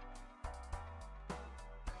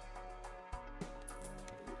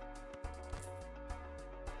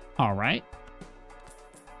 All right.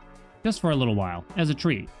 Just for a little while, as a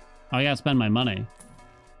treat. Oh, I gotta spend my money.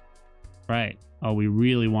 Right. Oh, we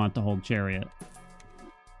really want to hold Chariot.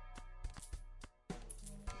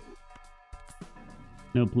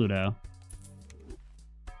 No Pluto.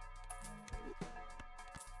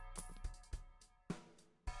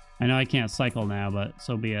 I know I can't cycle now, but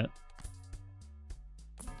so be it.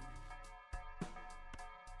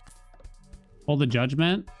 Hold the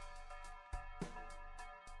Judgment.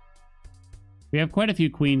 We have quite a few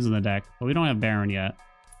queens in the deck, but we don't have Baron yet.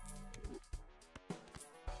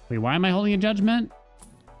 Wait, why am I holding a Judgment?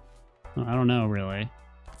 Oh, I don't know, really.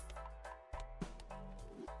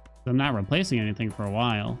 I'm not replacing anything for a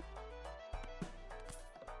while.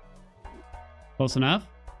 Close enough?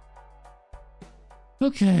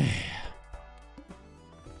 Okay.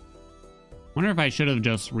 Wonder if I should have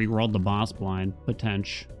just re-rolled the boss blind.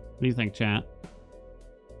 Potential. What do you think, chat?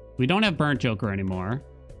 We don't have Burnt Joker anymore.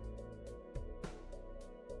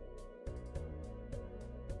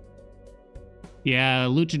 Yeah,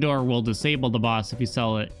 Luchador will disable the boss if you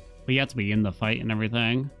sell it, but you have to be in the fight and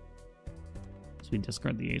everything. So we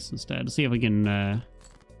discard the ace instead. Let's see if we can, do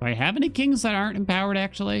I have any kings that aren't empowered,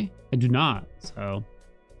 actually? I do not, so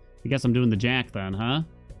I guess I'm doing the jack then, huh?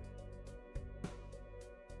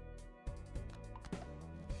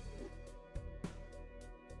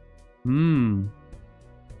 Do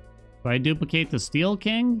I duplicate the steel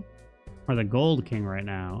king or the gold king right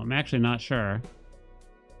now? I'm actually not sure.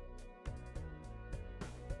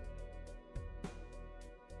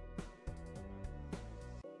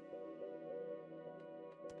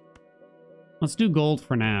 Let's do gold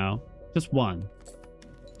for now. Just one.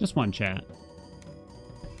 Just one, chat.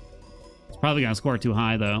 It's probably gonna score too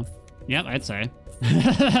high, though. Yep, I'd say.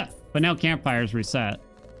 But now Campfire's reset.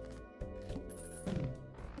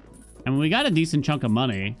 And we got a decent chunk of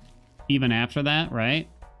money even after that, right?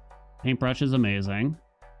 Paintbrush is amazing.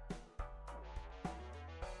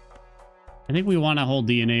 I think we want to hold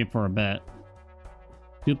DNA for a bit.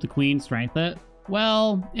 Dupe the queen, strength it.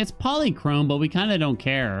 Well, it's polychrome, but we kind of don't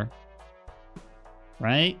care.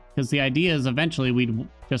 Right? Because the idea is eventually we'd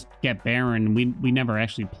just get Baron. We never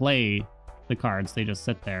actually play the cards. They just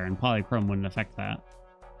sit there, and polychrome wouldn't affect that.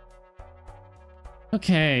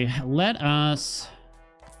 Okay, let us...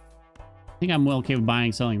 I think I'm well okay with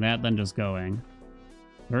buying, selling that, then just going.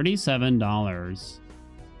 $37.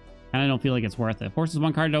 And I don't feel like it's worth it. Forces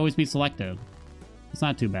one card to always be selected. It's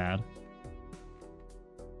not too bad.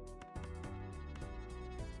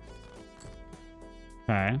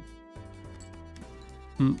 Okay.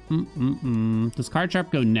 Does Card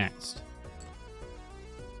Sharp go next?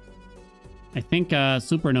 I think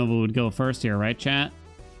Supernova would go first here, right, chat?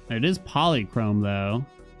 It is Polychrome, though.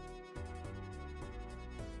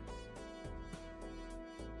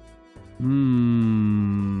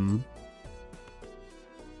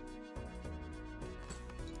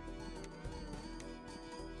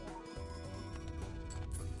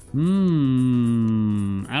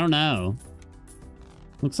 I don't know.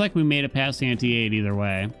 Looks like we made it past the ante-8 either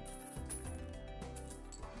way.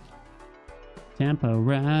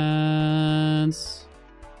 Temperance.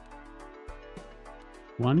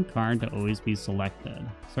 One card to always be selected.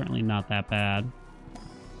 Certainly not that bad.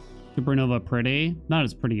 Supernova pretty. Not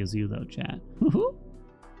as pretty as you though, chat.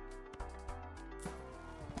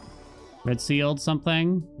 Red sealed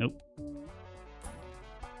something? Nope.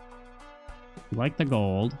 Like the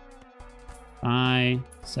gold. Buy,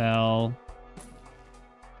 sell.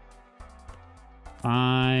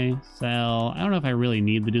 Buy, sell. I don't know if I really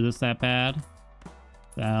need to do this that bad.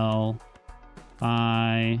 Sell.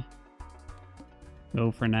 Buy.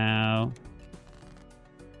 Go for now.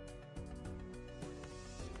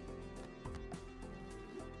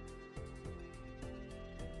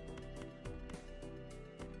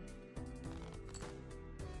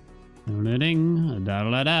 Ding, da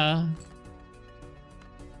da da.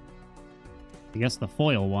 I guess the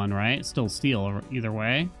foil one, right? Still steel either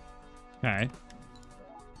way. Okay.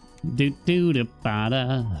 Do do da ba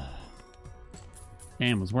da.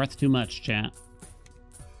 Damn, it was worth too much, chat.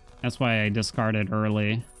 That's why I discarded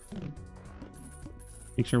early.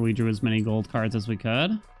 Make sure we drew as many gold cards as we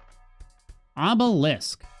could.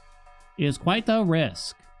 Obelisk is quite the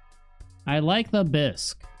risk. I like the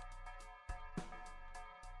bisque.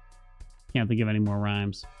 Can't think of any more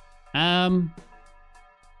rhymes.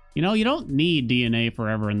 You know, you don't need DNA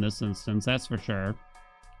forever in this instance, that's for sure.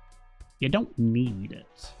 You don't need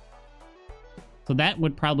it. So that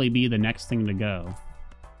would probably be the next thing to go.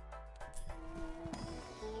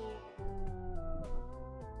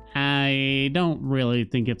 I don't really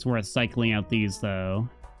think it's worth cycling out these, though.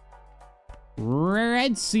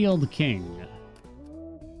 Red Sealed King.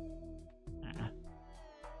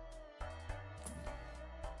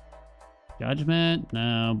 Judgment?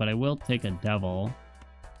 No, but I will take a Devil.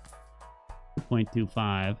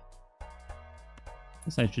 2.25.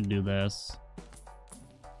 Guess I should do this.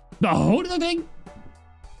 Oh, the thing!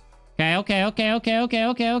 Okay.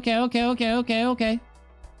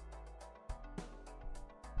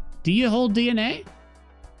 Do you hold DNA?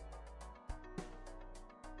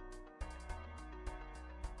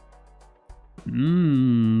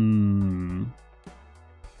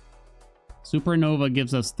 Supernova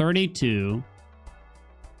gives us 32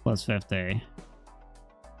 plus 50.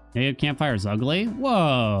 Native Campfire's ugly?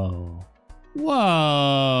 Whoa.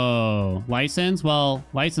 Whoa. License? Well,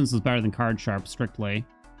 license is better than Card Sharp, strictly.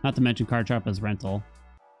 Not to mention Card Sharp as rental.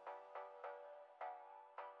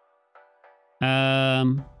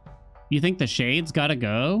 You think the Shade's gotta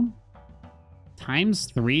go?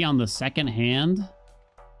 ×3 on the second hand?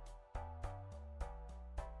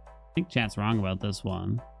 I think chat's wrong about this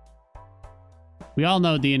one. We all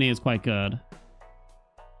know DNA is quite good.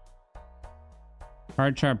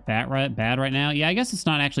 Card Sharp bad right now? Yeah, I guess it's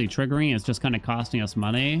not actually triggering. It's just kind of costing us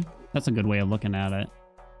money. That's a good way of looking at it.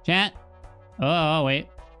 Chat? Oh, wait.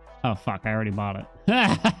 Oh, fuck. I already bought it.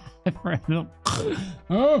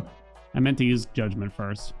 Oh, I meant to use Judgment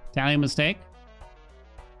first. Italian mistake?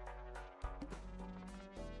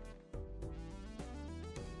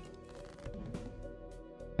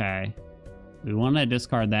 Okay. We want to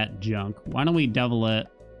discard that junk. Why don't we Devil it?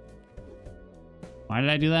 Why did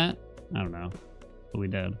I do that? I don't know. But we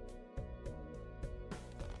did.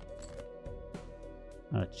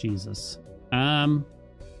 Oh, Jesus.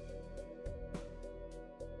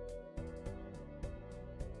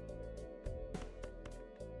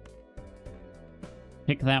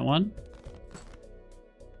 Pick that one.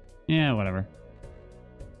 Yeah, whatever.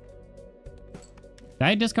 Did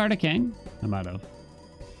I discard a king? I might have.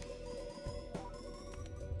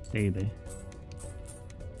 Baby.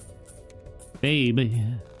 Baby.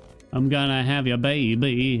 I'm gonna have you,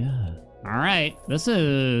 baby. All right. This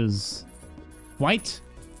is quite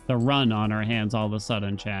the run on our hands all of a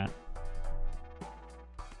sudden, chat.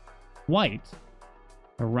 Quite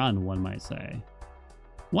a run, one might say.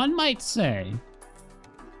 One might say.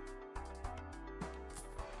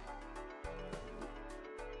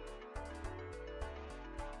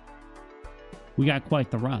 We got quite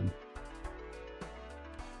the run.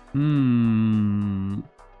 Hmm.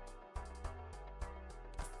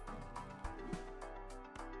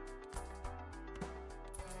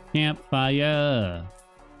 Campfire.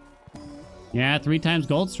 Yeah, 3 times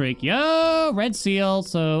gold streak. Yo, red seal.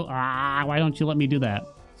 So, why don't you let me do that?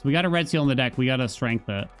 So we got a red seal in the deck. We got to strength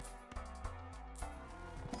it.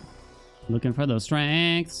 Looking for those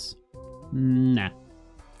strengths. Nah.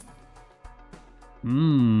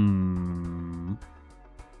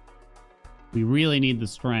 We really need the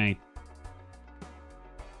strength.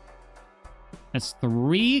 That's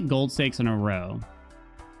 3 gold stakes in a row.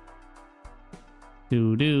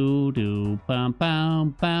 Bum,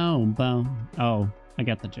 bum, bum, bum. Oh, I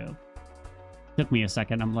got the joke. Took me a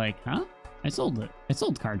second. I'm like, huh? I sold it. I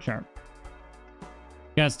sold Card Sharp.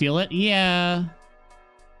 Gotta steal it? Yeah.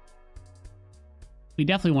 We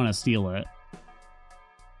definitely want to steal it.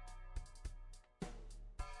 Do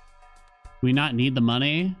we not need the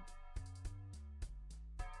money?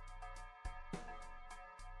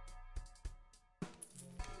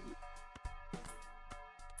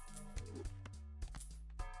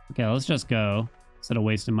 Okay, let's just go instead of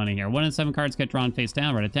wasting money here. 1 in 7 cards get drawn face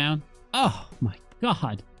down. Write it down. Oh my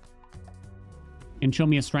god. And show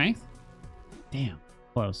me a strength? Damn.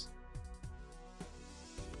 Close.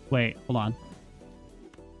 Wait, hold on.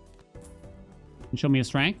 And show me a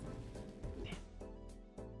strength? Damn.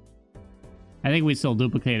 I think we still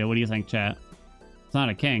duplicate it. What do you think, chat? It's not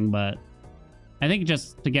a king, but I think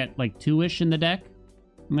just to get like 2-ish in the deck,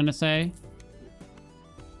 I'm gonna say.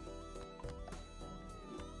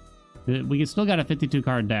 We still got a 52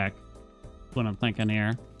 card deck. That's what I'm thinking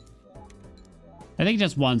here. I think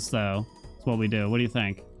just once, though. That's what we do. What do you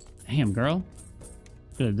think? Damn, girl.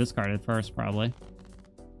 Should have discarded first, probably.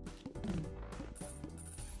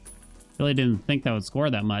 Really didn't think that would score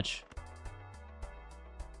that much.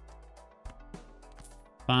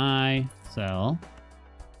 Buy, sell.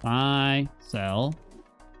 Buy, sell.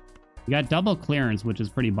 We got double clearance, which is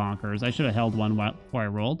pretty bonkers. I should have held one before I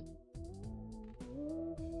rolled.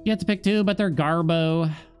 You have to pick 2, but they're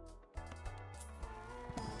Garbo.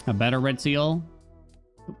 A better red seal.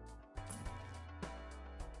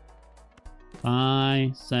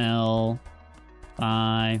 Buy, sell,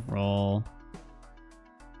 buy, roll.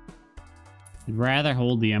 I'd rather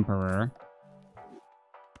hold the Emperor.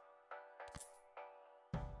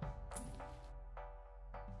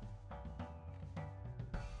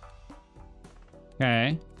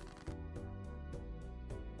 Okay.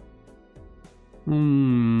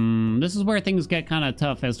 This is where things get kind of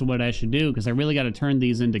tough as to what I should do, because I really got to turn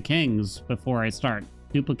these into kings before I start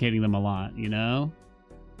duplicating them a lot, you know?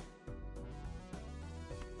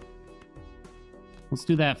 Let's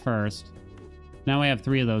do that first. Now I have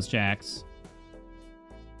 3 of those jacks.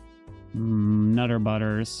 Nutter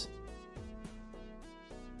butters.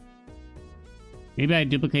 Maybe I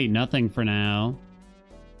duplicate nothing for now.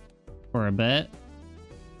 For a bit.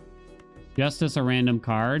 Justice a random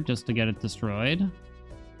card just to get it destroyed.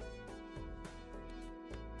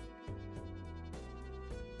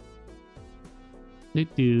 Do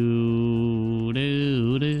do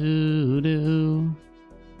do do do.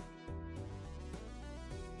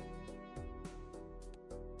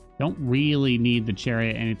 Don't really need the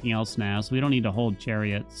chariot anything else now, so we don't need to hold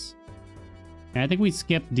chariots. I think we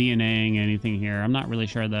skipped DNAing anything here. I'm not really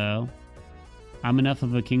sure though. I'm enough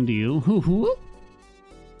of a king to you.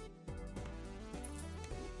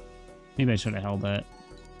 Maybe I should have held it.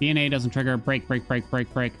 DNA doesn't trigger. Break, break, break,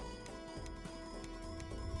 break, break.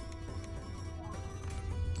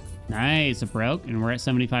 Nice, it broke, and we're at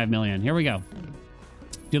 75 million. Here we go.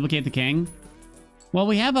 Duplicate the king. Well,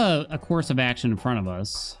 we have a course of action in front of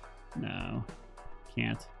us. No,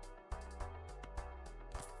 can't.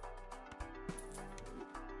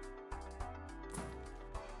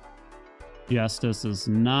 Justice is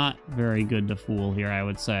not very good to fool here, I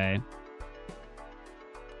would say.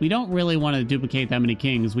 We don't really want to duplicate that many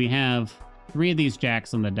kings. We have 3 of these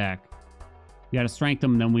jacks on the deck. We got to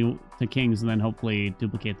strengthen them, then to kings, and then hopefully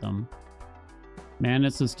duplicate them. Man,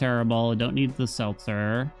 this is terrible. I don't need the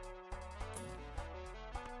seltzer.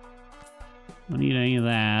 Don't need any of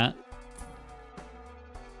that.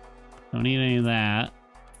 Don't need any of that.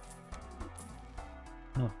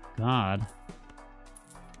 Oh, God.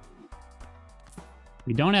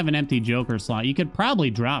 We don't have an empty Joker slot. You could probably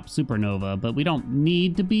drop Supernova, but we don't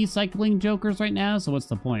need to be cycling Jokers right now, so what's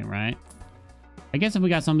the point, right? I guess if we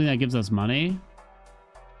got something that gives us money.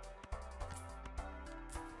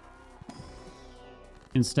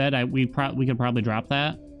 Instead, we could probably drop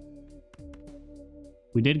that.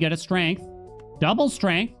 We did get a strength.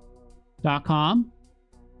 Doublestrength.com.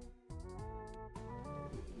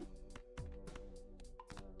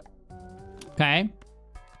 Okay.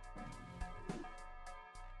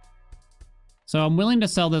 So I'm willing to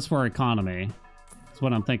sell this for economy. That's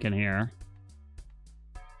what I'm thinking here.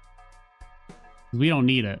 We don't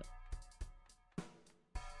need it.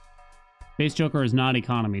 Base Joker is not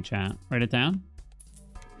economy, chat. Write it down.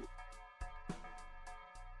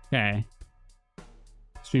 Okay.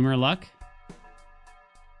 Streamer luck.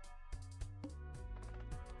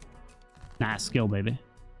 Nah, skill, baby.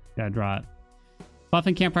 Gotta draw it. Buff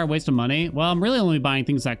and campfire, waste of money. Well, I'm really only buying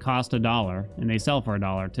things that cost $1, and they sell for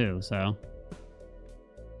 $1 too, so.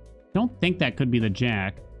 I don't think that could be the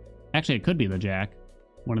jack. Actually, it could be the jack.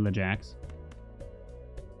 One of the jacks.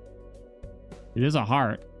 It is a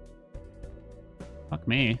heart. Fuck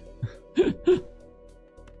me.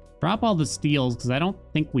 Drop all the steals, because I don't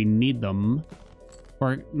think we need them.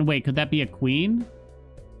 Or, wait, could that be a queen?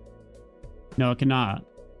 No, it cannot.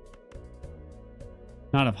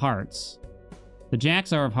 Not of hearts. The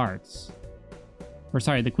jacks are of hearts. Or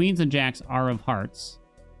sorry, the queens and jacks are of hearts.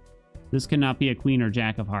 This cannot be a queen or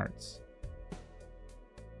jack of hearts.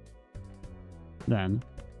 Then.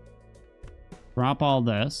 Drop all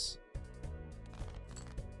this.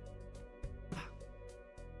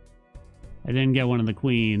 I didn't get one of the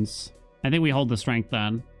queens. I think we hold the strength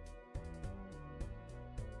then.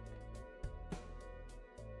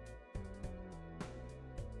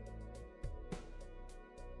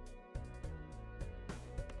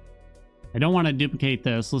 I don't want to duplicate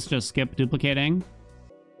this. Let's just skip duplicating.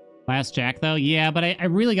 Last jack, though? Yeah, but I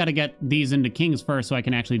really got to get these into kings first so I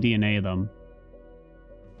can actually DNA them.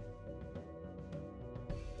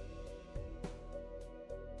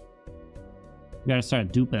 We got to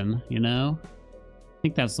start duping, you know? I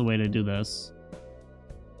think that's the way to do this.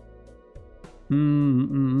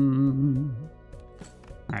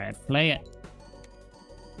 Alright, play it.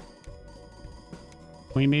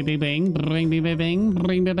 Bing, bing, bing, bing, bing, bing, bing,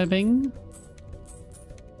 bing, bing, bing, bing.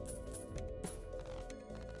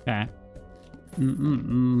 Okay.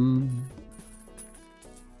 Don't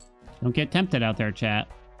get tempted out there, chat.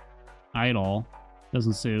 Idle.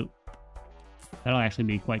 Doesn't suit. That'll actually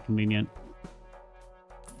be quite convenient.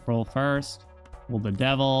 Roll first. Roll the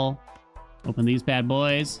devil. Open these bad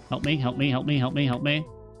boys. Help me, help me, help me, help me, help me.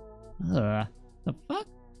 The fuck?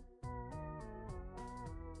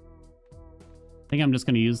 I think I'm just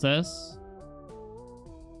gonna use this.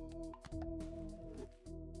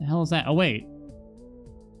 The hell is that? Oh, wait.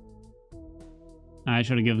 I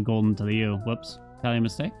should have given golden to the U. Whoops. Tell you a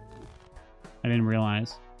mistake? I didn't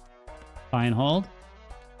realize. Buy and hold.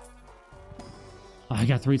 Oh, I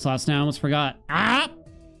got 3 slots now. Almost forgot. Ah!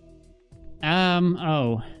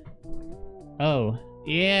 Oh. Oh.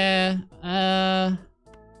 Yeah.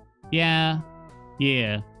 Yeah.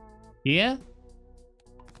 Yeah. Yeah?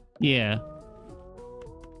 Yeah.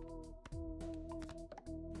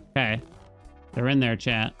 Okay. They're in there,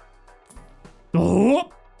 chat.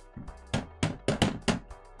 Oh!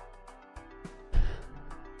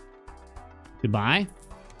 Goodbye.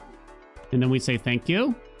 And then we say thank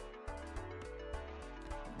you.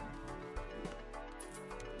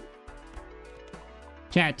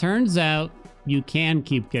 Chat, turns out you can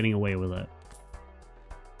keep getting away with it.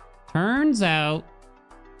 Turns out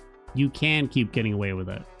you can keep getting away with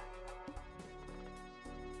it.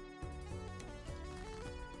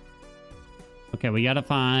 Okay, we gotta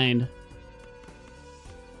find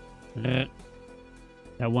that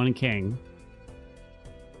one king.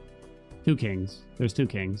 2 kings. There's 2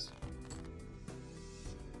 kings.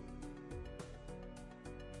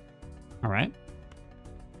 All right.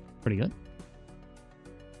 Pretty good.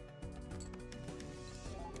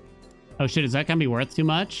 Oh shit, is that gonna be worth too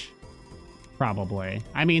much? Probably.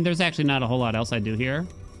 I mean, there's actually not a whole lot else I do here.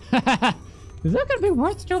 Is that gonna be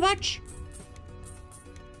worth too much?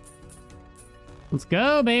 Let's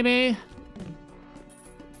go, baby.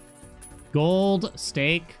 Gold,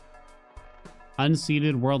 stake,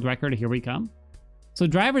 unseeded world record. Here we come. So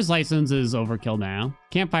driver's license is overkill now.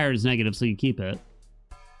 Campfire is negative, so you keep it.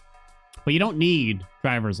 But you don't need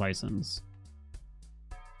driver's license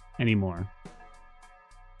anymore.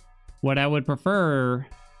 What I would prefer...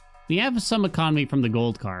 We have some economy from the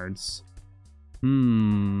gold cards.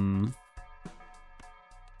 I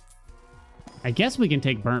guess we can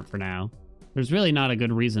take burnt for now. There's really not a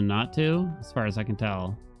good reason not to, as far as I can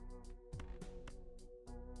tell.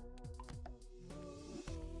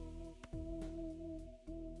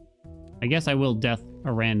 I guess I will death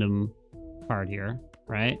a random card here,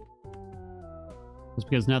 right? Just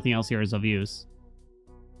because nothing else here is of use.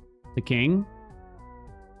 The king.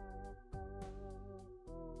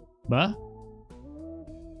 Bah?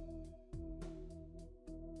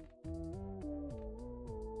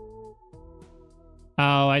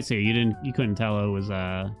 Oh, I see. You couldn't tell it was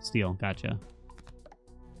steel. Gotcha.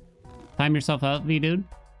 Time yourself out, V-dude.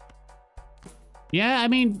 Yeah, I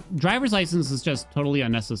mean, driver's license is just totally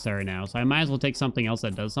unnecessary now, so I might as well take something else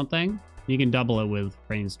that does something. You can double it with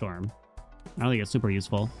Brainstorm. I don't think it's super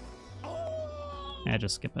useful. Yeah,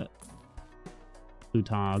 just skip it.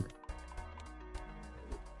 Plutog.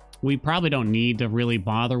 We probably don't need to really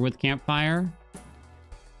bother with Campfire.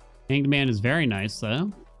 Hanged Man is very nice,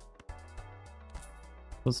 though.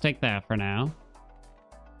 Let's take that for now.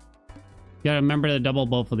 You gotta remember to double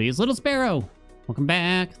both of these. Little Sparrow! Welcome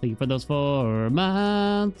back. Thank you for those 4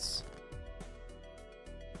 months.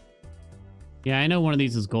 Yeah, I know one of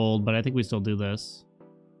these is gold, but I think we still do this.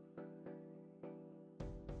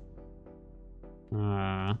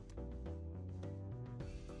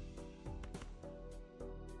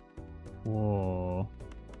 Whoa.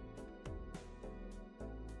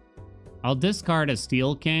 I'll discard a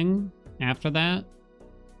Steel King after that.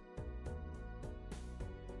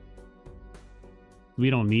 We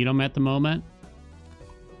don't need them at the moment.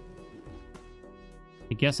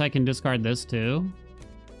 I guess I can discard this too.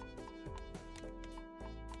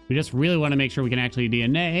 We just really want to make sure we can actually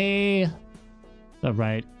DNA the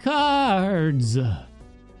right cards.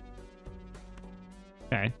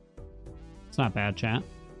 Okay. It's not bad, chat.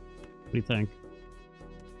 What do you think?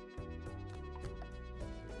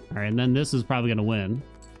 All right, and then this is probably going to win.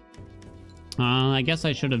 I guess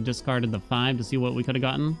I should have discarded the 5 to see what we could have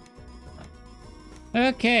gotten.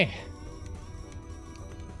 Okay.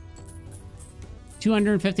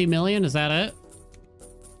 250 million, is that it?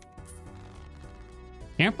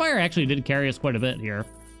 Campfire actually did carry us quite a bit here.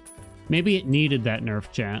 Maybe it needed that nerf,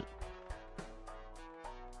 chat.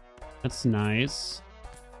 That's nice.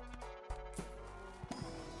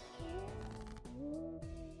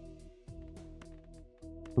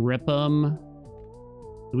 Rip 'em.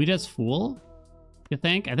 Do we just fool? You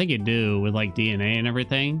think? I think you do with like DNA and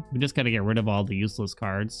everything. We just got to get rid of all the useless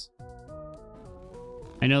cards.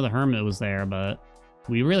 I know the Hermit was there, but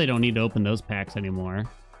we really don't need to open those packs anymore.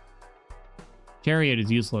 Chariot is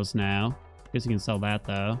useless now. Guess you can sell that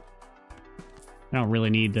though. I don't really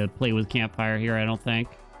need to play with Campfire here, I don't think.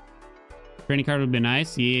 Training card would be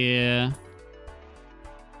nice, yeah.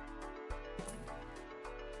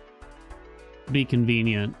 Be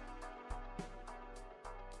convenient.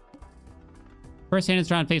 First hand is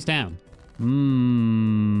drawn face down.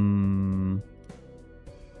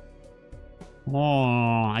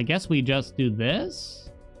 Oh, I guess we just do this?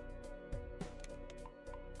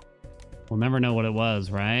 We'll never know what it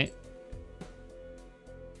was, right?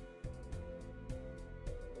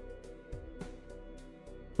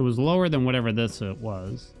 It was lower than whatever this it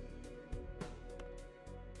was.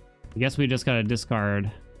 I guess we just gotta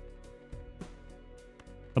discard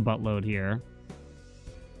a buttload here.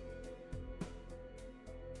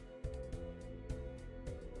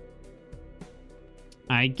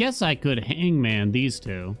 I guess I could hangman these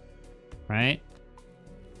two, right?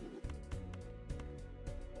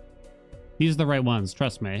 These are the right ones,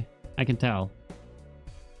 trust me. I can tell.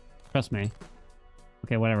 Trust me.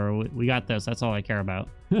 Okay, whatever. We got this. That's all I care about.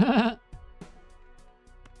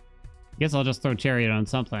 Guess I'll just throw Chariot on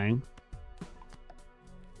something.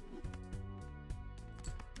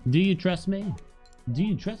 Do you trust me? Do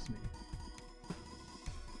you trust me?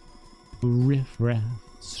 Riff raff,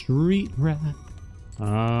 street rat.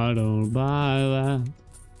 I don't buy that.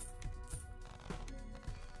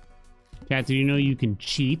 Cat, do you know you can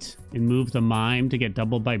cheat and move the mime to get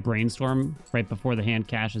doubled by Brainstorm right before the hand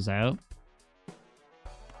cashes out?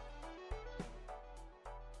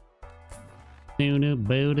 How did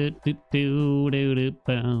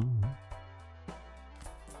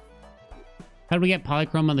we get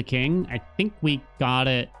Polychrome on the King? I think we got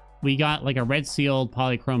it. We got like a red sealed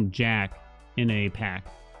Polychrome Jack in a pack.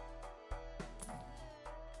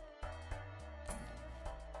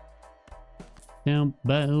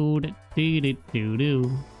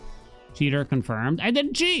 Cheater confirmed. I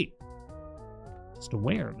didn't cheat. Just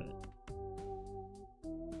aware of it.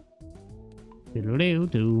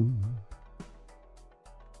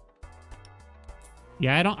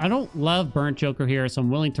 Yeah, I don't love Burnt Joker here, so I'm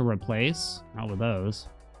willing to replace. Not with those.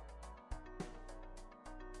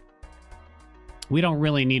 We don't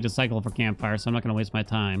really need to cycle for Campfire, so I'm not going to waste my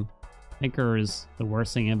time. Anchor is the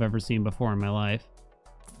worst thing I've ever seen before in my life.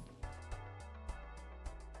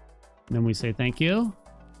 Then we say thank you.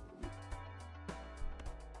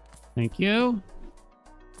 Thank you.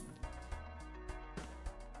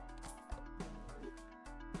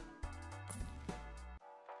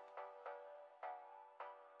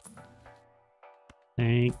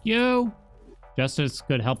 Thank you. Justice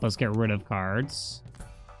could help us get rid of cards.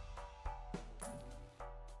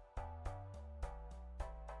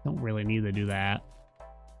 Don't really need to do that.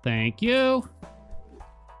 Thank you.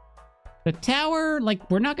 The tower,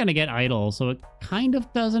 like, we're not going to get idle, so it kind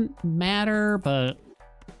of doesn't matter, but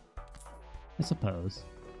I suppose.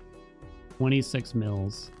 26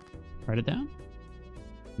 mils. Write it down.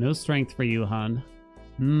 No strength for you, hun.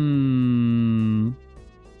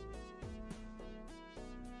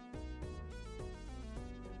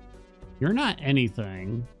 You're not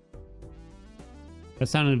anything. That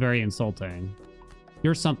sounded very insulting.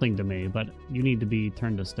 You're something to me, but you need to be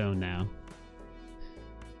turned to stone now.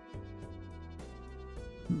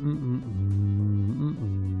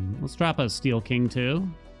 Let's drop a Steel King too.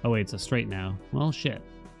 Oh wait, it's a straight now. Well, shit.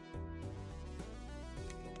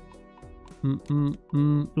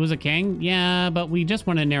 It was a king? Yeah, but we just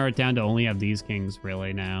want to narrow it down to only have these kings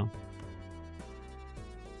really now.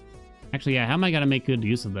 Actually, yeah, how am I gonna make good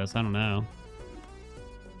use of this? I don't know.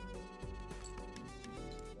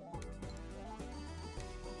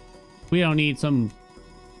 We don't need some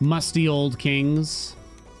musty old kings.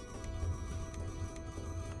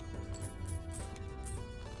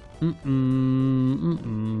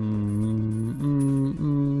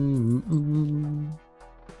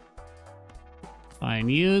 Fine,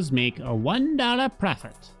 use, make a $1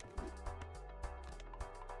 profit.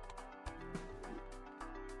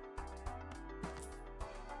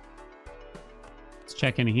 Let's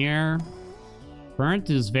check in here. Burnt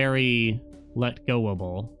is very let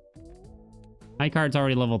goable. My card's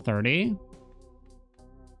already level 30.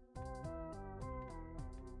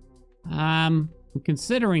 I'm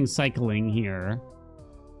considering cycling here.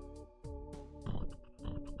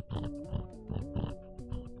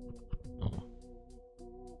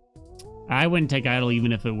 I wouldn't take idle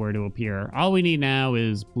even if it were to appear. All we need now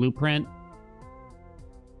is blueprint.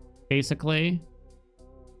 Basically.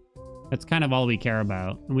 That's kind of all we care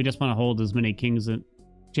about. And we just want to hold as many kings and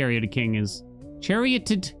charioted kings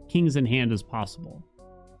in hand as possible.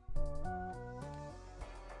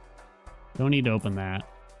 Don't need to open that.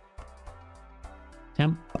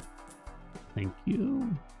 Temp. Thank you.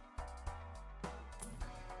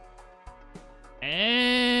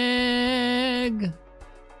 Egg.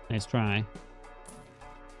 Nice try.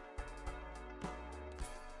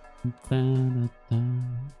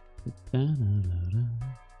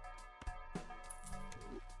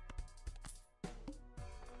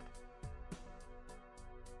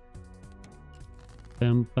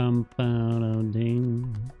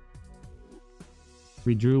 Ding.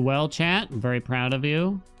 We drew well, chat. I'm very proud of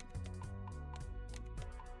you.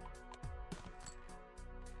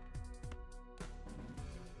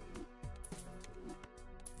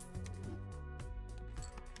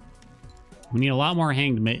 We need a lot more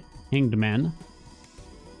hanged men.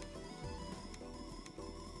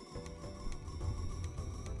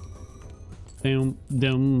 Boom,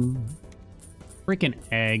 boom. Freaking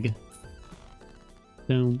egg.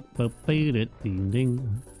 Boom, boom, ding,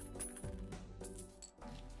 ding.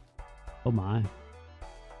 Oh my.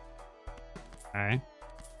 Okay.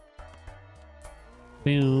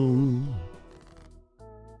 Boom.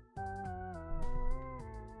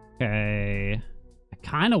 Okay. I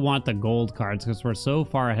kind of want the gold cards because we're so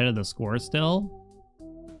far ahead of the score still.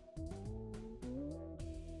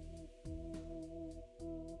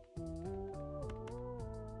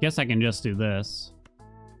 Guess I can just do this.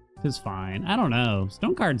 This is fine. I don't know.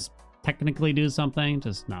 Stone cards technically do something,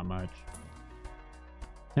 just not much.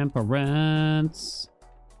 Temperance.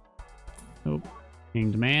 Oh,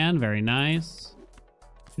 Hanged Man, very nice.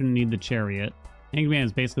 Shouldn't need the chariot. Hanged Man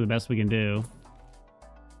is basically the best we can do.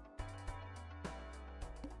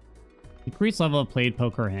 Increase level of played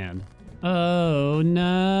poker hand. Oh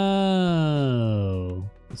no.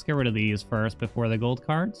 Let's get rid of these first before the gold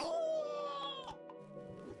cards.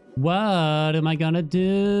 What am I gonna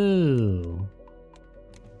do?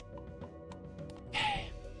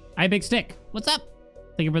 Hi, Big Stick. What's up?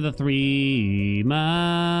 Thank you for the 3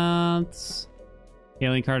 months.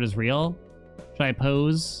 Alien card is real. Should I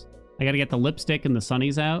pose? I gotta get the lipstick and the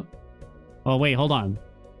sunnies out. Oh, wait, hold on.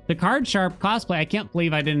 The card sharp cosplay. I can't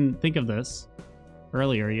believe I didn't think of this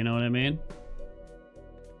earlier. You know what I mean?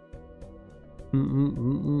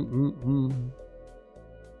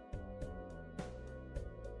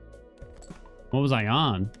 What was I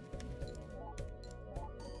on?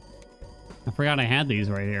 I forgot I had these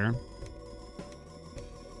right here.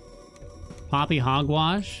 Poppy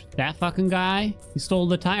Hogwash. That fucking guy. He stole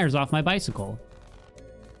the tires off my bicycle.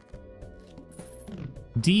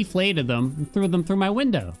 Deflated them and threw them through my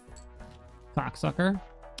window. Cocksucker.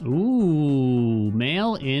 Ooh,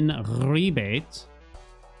 mail-in rebate.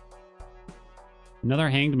 Another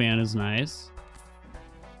Hanged Man is nice.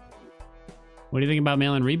 What do you think about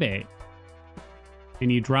mail-in rebate? Can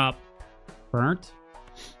you drop burnt?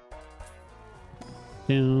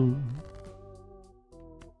 Kill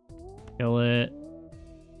it.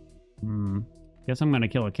 Guess I'm gonna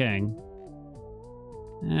kill a king.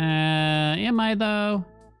 Am I though?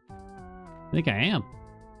 I think I am.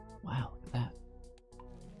 Wow, look at that.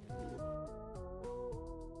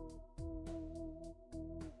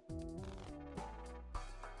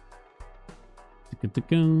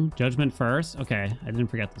 Judgment first. Okay, I didn't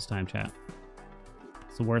forget this time, chat.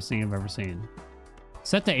 It's the worst thing I've ever seen.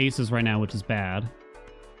 Set to aces right now, which is bad.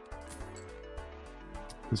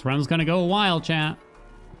 This run's gonna go a while, chat.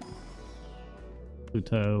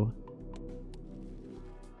 Pluto.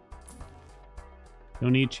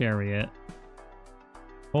 Don't need chariot.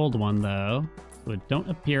 Hold one though, so it don't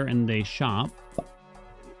appear in the shop.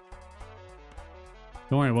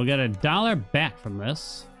 Don't worry, we'll get $1 back from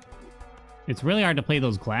this. It's really hard to play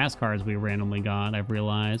those glass cards we randomly got, I've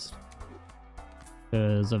realized.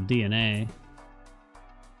 Because of DNA.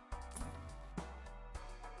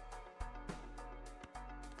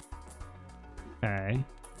 Okay.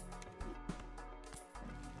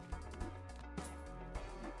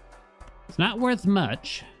 It's not worth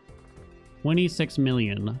much. 26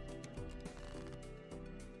 million.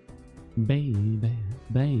 Baby,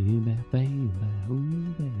 baby, baby,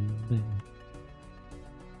 ooh, baby.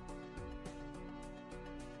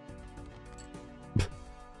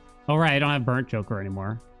 All right, I don't have Burnt Joker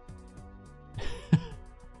anymore.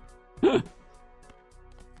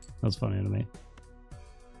 That's funny to me.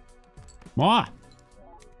 Mwah!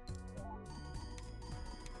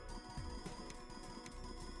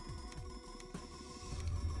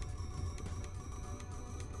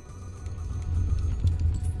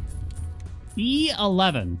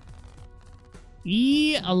 E11.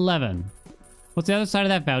 E11. What's the other side of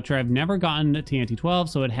that voucher? I've never gotten to ante 12,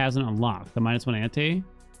 so it hasn't unlocked. The -1 ante?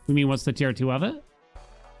 You mean what's the tier 2 of it?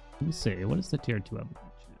 Let me see. What is the tier 2 of it?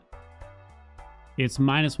 It's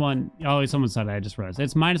 -1. Oh, someone said it. I just realized.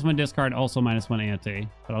 It's -1 discard, also -1 ante.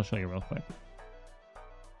 But I'll show you real quick.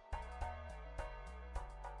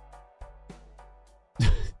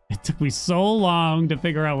 It took me so long to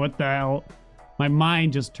figure out what the hell. My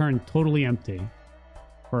mind just turned totally empty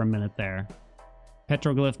for a minute there.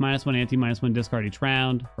 Petroglyph, -1 ante, -1 discard each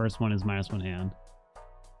round. First one is -1 hand.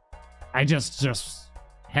 I just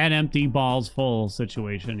head empty, balls full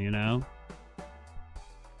situation, you know?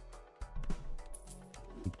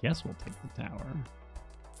 I guess we'll take the tower.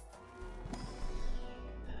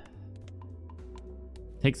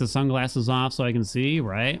 Takes the sunglasses off so I can see,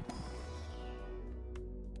 right?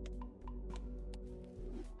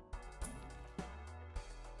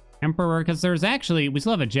 Emperor, because there's actually, we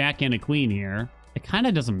still have a jack and a queen here. It kind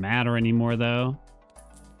of doesn't matter anymore, though.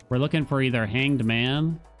 We're looking for either hanged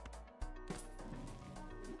man,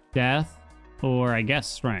 death, or I guess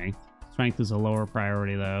strength. Strength is a lower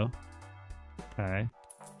priority, though. Okay.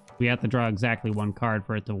 We have to draw exactly one card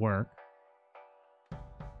for it to work.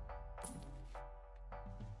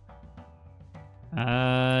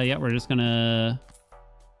 Yeah, we're just gonna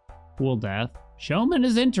cool death. Showman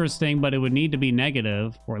is interesting, but it would need to be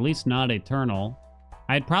negative, or at least not eternal.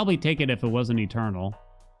 I'd probably take it if it wasn't eternal.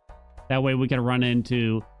 That way we could run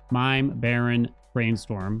into Mime, Baron,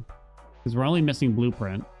 Brainstorm. Because we're only missing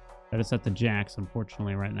Blueprint. Gotta set the jacks,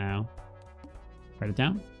 unfortunately, right now. Write it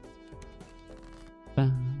down.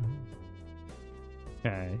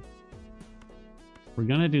 Okay. We're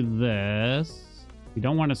gonna do this. We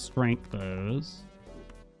don't want to strength those.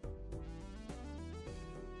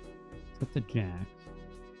 Set the jacks.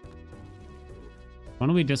 Why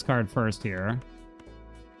don't we discard first here?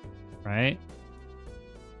 Right?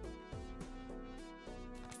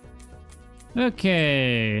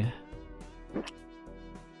 Okay.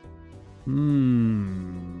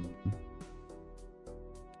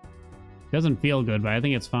 Doesn't feel good, but I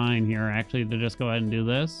think it's fine here, actually, to just go ahead and do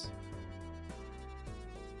this.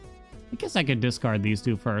 I guess I could discard these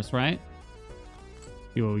two first, right?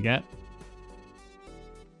 See what we get.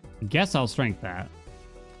 I guess I'll strength that.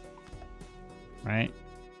 Right?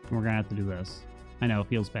 And we're gonna have to do this. I know, it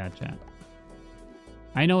feels bad, chat.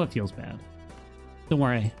 I know it feels bad. Don't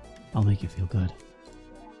worry. I'll make you feel good.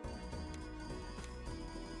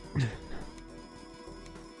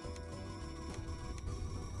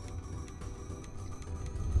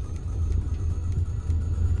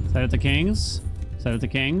 Set it to kings. Set it to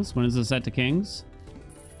kings. When is it set to kings?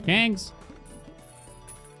 Kings!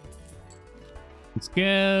 Let's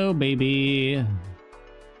go, baby.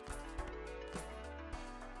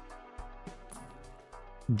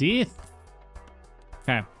 Death.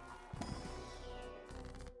 Okay.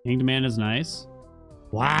 Hanged Man is nice.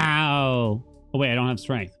 Wow. Oh, wait, I don't have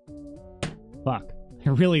strength. Fuck. I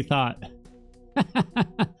really thought.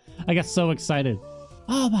 I got so excited.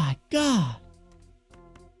 Oh my god.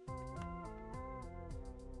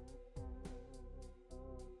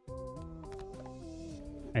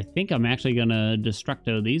 I think I'm actually gonna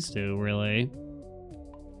destructo these two, really.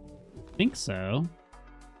 I think so.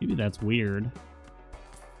 Maybe that's weird.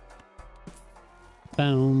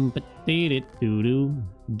 Boom, doo.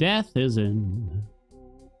 Death is in.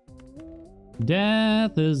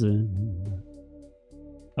 Death is in.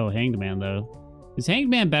 Oh, Hanged Man, though. Is Hanged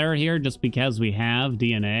Man better here just because we have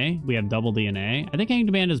DNA? We have double DNA? I think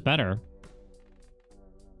Hanged Man is better.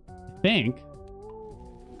 I think.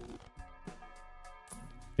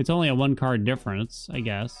 It's only a 1-card difference, I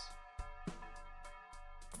guess.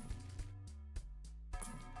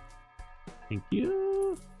 Thank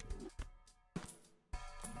you.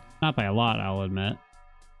 Not by a lot, I'll admit.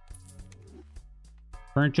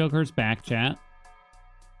 Burnt Joker's back, chat.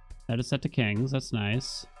 That is set to kings. That's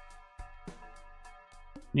nice.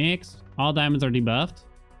 Next. All diamonds are debuffed.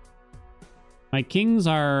 My kings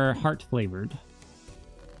are heart flavored.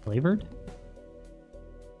 Flavored?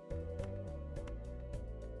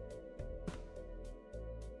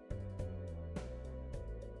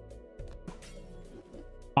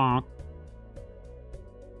 Bonk.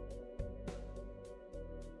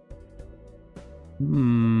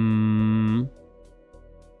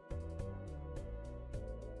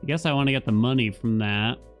 I guess I want to get the money from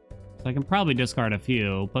that. So I can probably discard a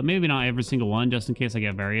few, but maybe not every single one, just in case I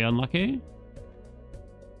get very unlucky.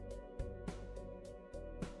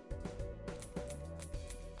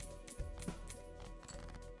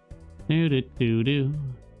 Do.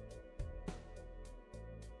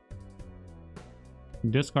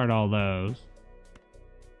 Discard all those.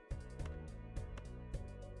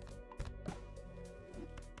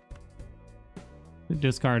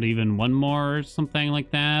 Discard even one more or something like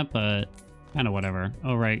that, but kind of whatever.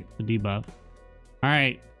 Oh, right, the debuff. All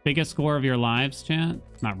right, biggest score of your lives, chat?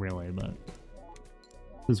 Not really, but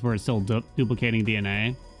since we're still duplicating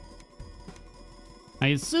DNA. I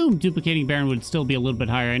assume duplicating Baron would still be a little bit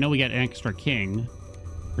higher. I know we got an extra king,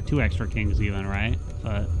 or 2 extra kings even, right?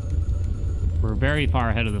 But we're very far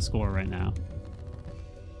ahead of the score right now.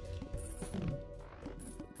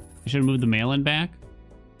 I should have moved the mail-in back.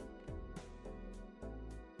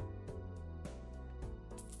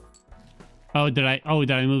 Oh, did I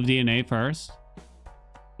move DNA first?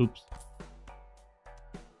 Oops.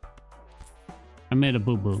 I made a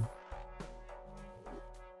boo-boo.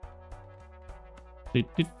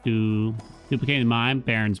 Duplicating mine.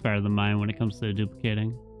 Baron's better than mine when it comes to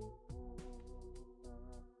duplicating.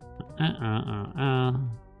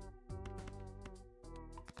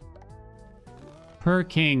 Per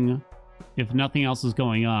king, if nothing else is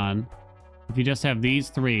going on, if you just have these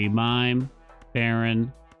 3, Mime,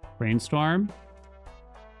 Baron, Brainstorm,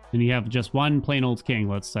 and you have just 1 plain old king,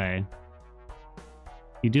 let's say.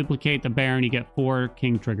 You duplicate the Baron, you get 4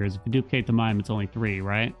 king triggers. If you duplicate the Mime, it's only 3,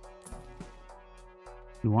 right?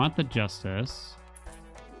 We want the Justice.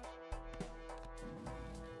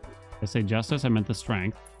 Did I say Justice? I meant the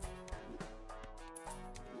Strength.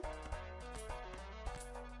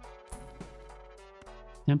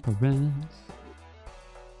 Temperance.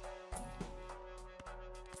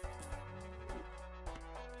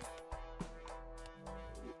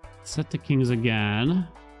 Set the kings again.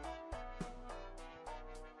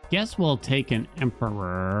 Guess we'll take an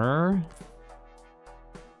Emperor.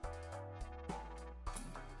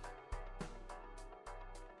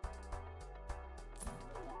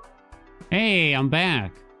 Hey, I'm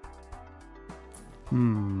back.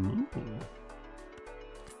 Kind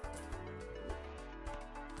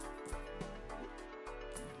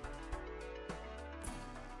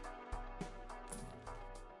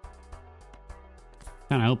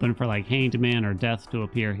of hoping for like Hanged Man or Death to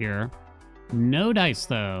appear here. No dice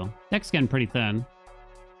though. Deck's getting pretty thin.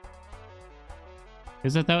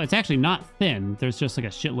 Is it though? It's actually not thin. There's just like a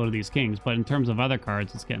shitload of these kings, but in terms of other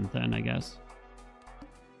cards, it's getting thin, I guess.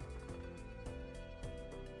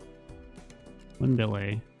 One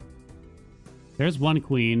Billy. There's 1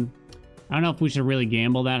 queen. I don't know if we should really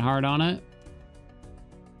gamble that hard on it.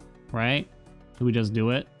 Right? Should we just do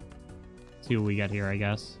it? See what we get here, I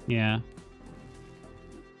guess. Yeah.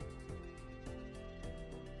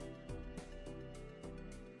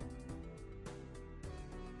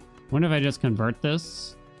 Wonder if I just convert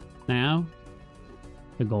this now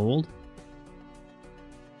to gold.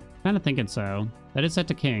 Kind of thinking so. That is set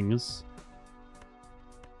to kings.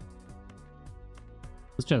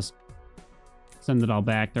 Let's just send it all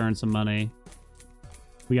back to earn some money.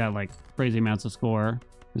 We got like crazy amounts of score.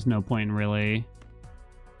 There's no point in really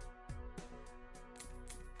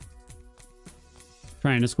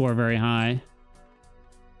trying to score very high.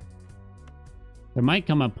 There might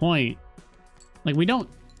come a point, like we don't,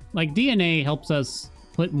 like DNA helps us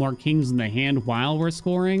put more kings in the hand while we're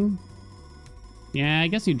scoring. Yeah, I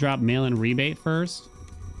guess you drop mail-in rebate first.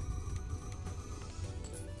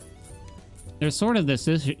 There's sort of this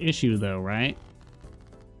issue though, right?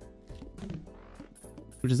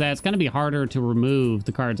 Which is that it's going to be harder to remove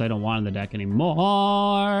the cards I don't want in the deck anymore.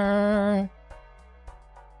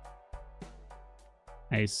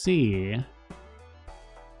 I see.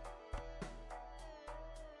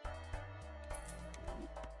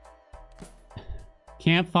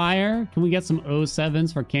 Campfire? Can we get some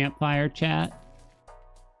 07s for Campfire, chat?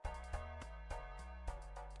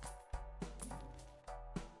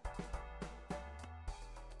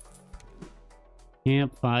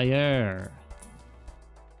 Campfire.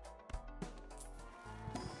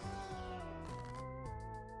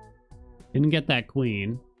 Didn't get that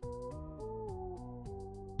queen.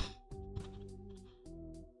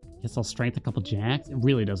 Guess I'll strength a couple jacks. It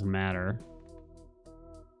really doesn't matter.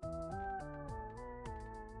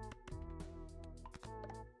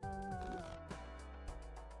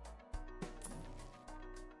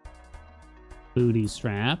 Booty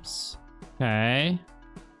straps. Okay.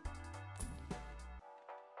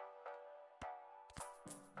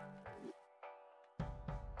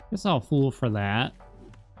 Guess I'll fool for that.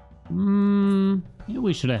 Yeah,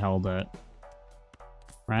 we should have held it.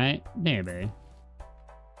 Right? Maybe.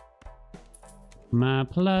 My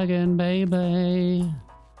plugin, baby.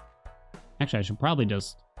 Actually, I should probably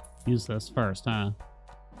just use this first, huh?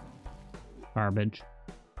 Garbage.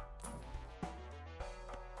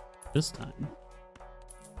 This time.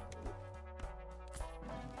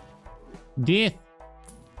 Death.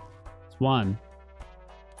 It's one.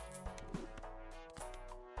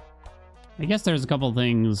 I guess there's a couple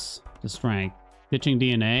things to strength. Ditching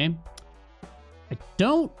DNA? I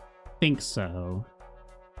don't think so.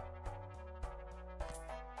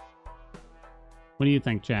 What do you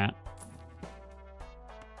think, chat?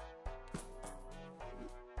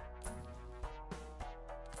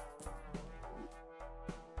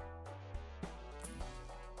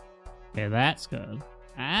 Okay, that's good.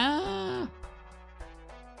 Ah!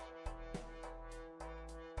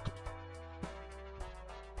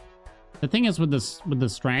 The thing is with the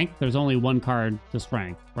strength, there's only one card to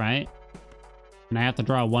strength, right? And I have to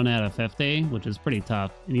draw 1 out of 50, which is pretty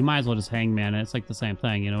tough. And you might as well just hangman it. It's like the same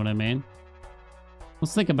thing, you know what I mean?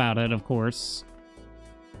 Let's think about it, of course.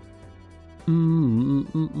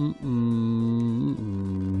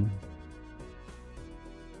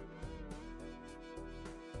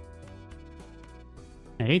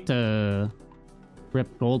 I hate to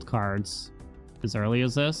rip gold cards as early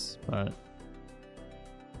as this, but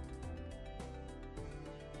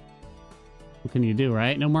what can you do,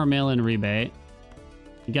 right? No more mail-in rebate.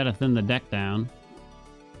 You gotta thin the deck down.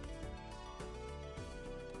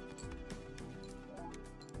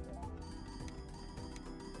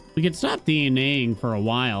 We could stop DNAing for a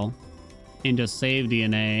while and just save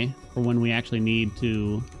DNA for when we actually need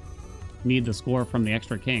the score from the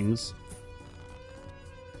extra kings.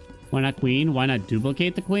 Why not queen? Why not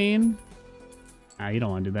duplicate the queen? Ah, you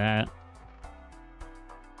don't want to do that.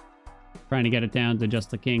 Trying to get it down to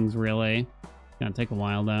just the kings, really. Gonna take a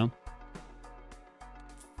while, though.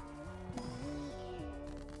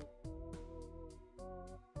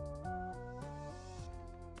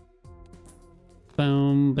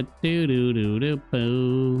 Boom, ba doo doo doo doo,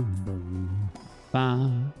 boom, boom,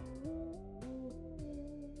 ba.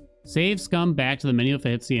 Save scum back to the menu if it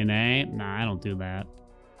hits DNA. Nah, I don't do that.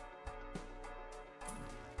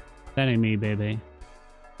 That ain't me, baby.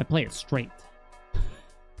 I play it straight.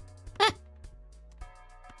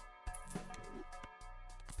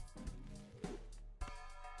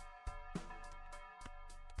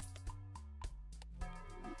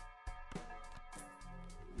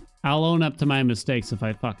 I'll own up to my mistakes if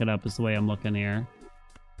I fuck it up, is the way I'm looking here.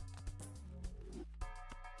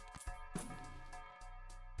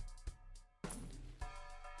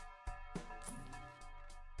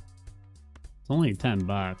 It's only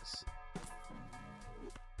 $10.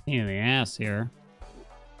 Pain in the ass here.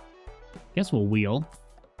 Guess we'll wheel.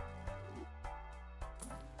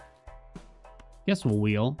 Guess we'll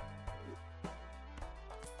wheel.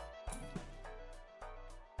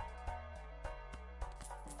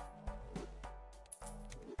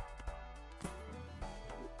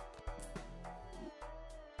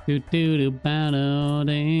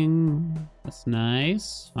 Ding. That's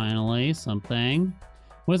nice. Finally, something.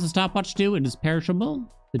 What does the stopwatch do? It is perishable.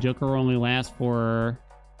 The Joker only lasts for...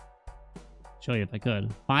 show you if I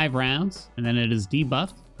could. 5 rounds, and then it is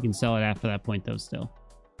debuffed. You can sell it after that point, though, still.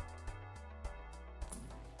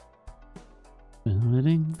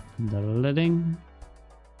 Ding, ding.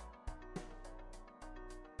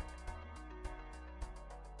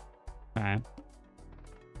 Okay.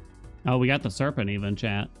 Oh, we got the serpent even,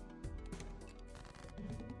 chat.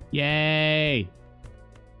 Yay!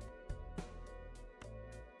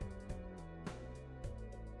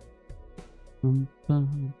 Is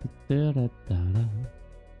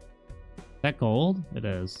that gold? It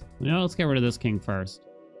is. You know, let's get rid of this king first.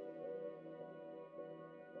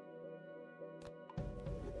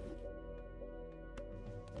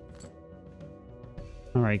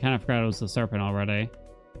 Alright, kind of forgot it was the serpent already.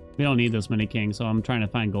 We don't need this many kings, so I'm trying to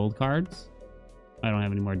find gold cards. I don't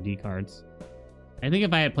have any more D cards. I think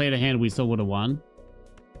if I had played a hand, we still would have won.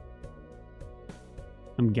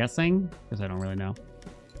 I'm guessing, because I don't really know.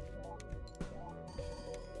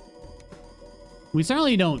 We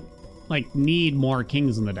certainly don't, like, need more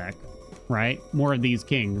kings in the deck, right? More of these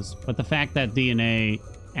kings. But the fact that DNA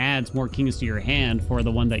adds more kings to your hand for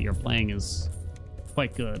the one that you're playing is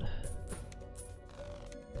quite good.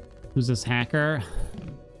 Who's this hacker?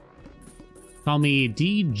 Call me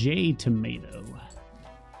DJ Tomato.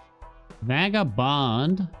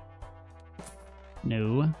 Vagabond.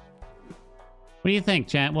 No. What do you think,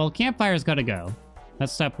 chat? Well, campfire's gotta go.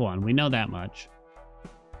 That's step one. We know that much.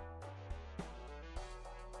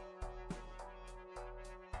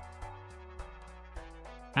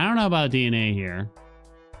 I don't know about DNA here.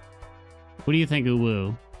 What do you think,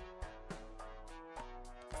 Uwu?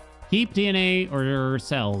 Keep DNA or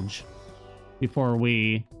Selge before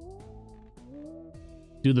we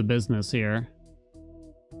do the business here.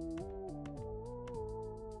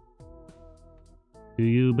 Do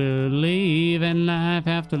you believe in life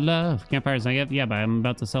after love? Campfire's like, yeah, but I'm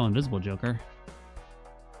about to sell Invisible Joker.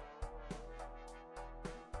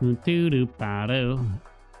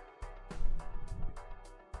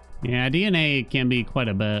 Yeah, DNA can be quite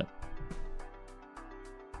a bit.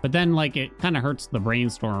 But then, like, it kind of hurts the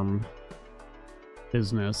brainstorm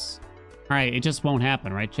business. All right, it just won't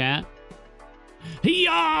happen, right, chat?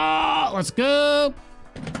 Yeah, let's go.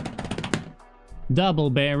 Double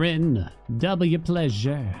Baron, double your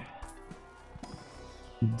pleasure.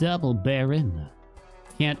 Double Baron.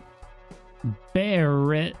 Can't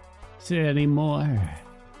bear it anymore.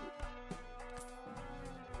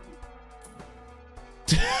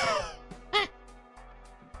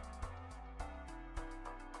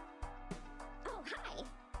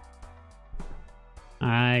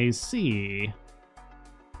 I see.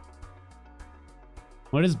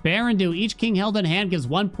 What does Baron do? Each king held in hand gives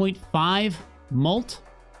 1.5 mult.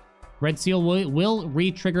 Red Seal will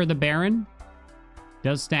re-trigger the Baron.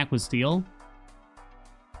 Does stack with steel.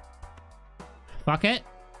 Fuck it.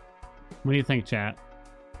 What do you think, chat?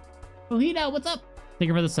 Fujita, what's up? Thank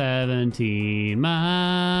you for the 17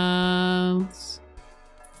 months.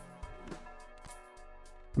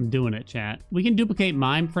 I'm doing it, chat. We can duplicate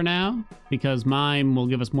Mime for now, because Mime will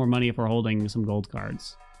give us more money if we're holding some gold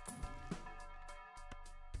cards.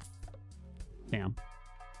 Damn.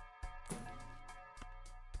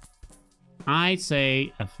 I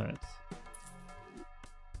say F it.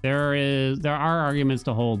 There are arguments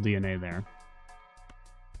to hold DNA there.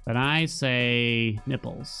 But I say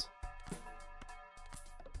nipples.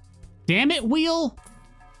 Damn it, wheel!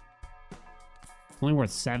 It's only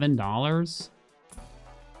worth $7.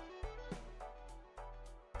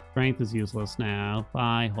 Strength is useless now.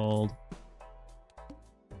 Buy, hold.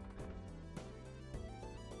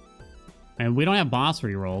 And we don't have boss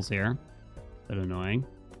rerolls here. Bit annoying.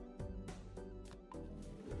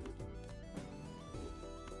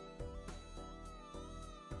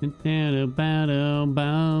 Could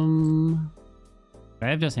I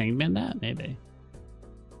have just hangman that? Maybe.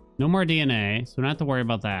 No more DNA, so we don't have to worry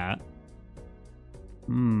about that.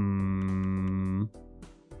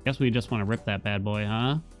 Guess we just want to rip that bad boy,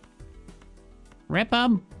 huh? Rip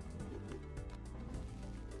him!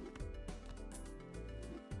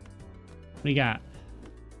 What do you got?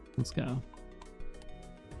 Let's go.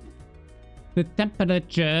 The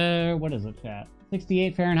temperature... What is it, chat?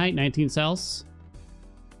 68 Fahrenheit, 19 Celsius.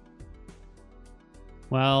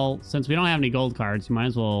 Well, since we don't have any gold cards, you might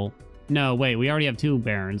as well... No, wait, we already have 2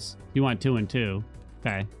 Barons. You want 2 and 2.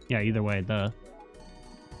 Okay. Yeah, either way,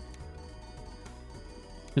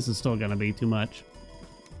 this is still gonna be too much.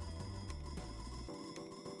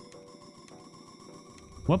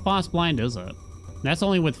 What boss blind is it? That's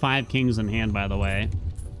only with 5 kings in hand, by the way.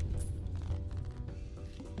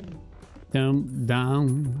 Dum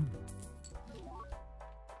dum.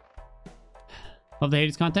 Love the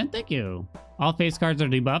Hades content. Thank you. All face cards are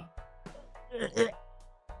debuffed.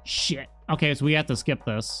 Shit. Okay, so we have to skip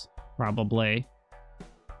this, probably.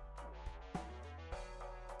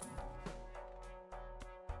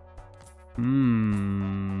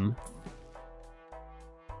 Hmm.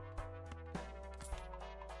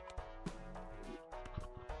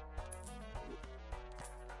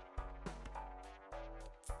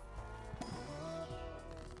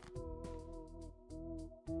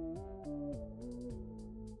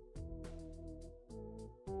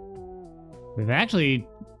 We've actually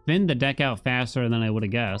thinned the deck out faster than I would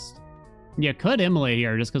have guessed. You could immolate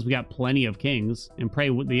here just because we got plenty of kings and pray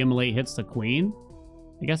the immolate hits the queen.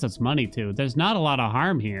 I guess that's money too. There's not a lot of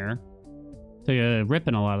harm here to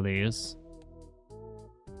ripping a lot of these.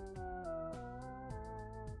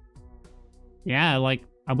 Yeah, like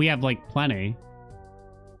we have like plenty.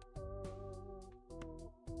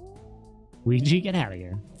 Ouija, get out of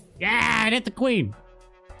here. Yeah, it hit the queen.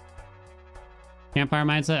 Campfire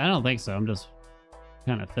mindset? I don't think so. I'm just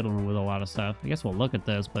kind of fiddling with a lot of stuff. I guess we'll look at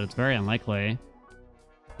this, but it's very unlikely.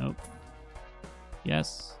 Nope.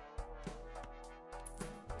 Yes.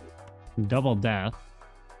 Double death.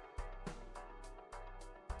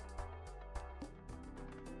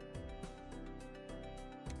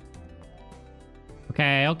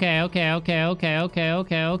 Okay.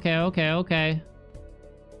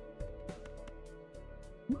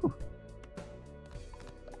 Whew.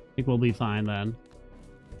 I think we'll be fine then.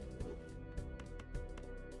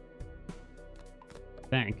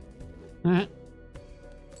 Think.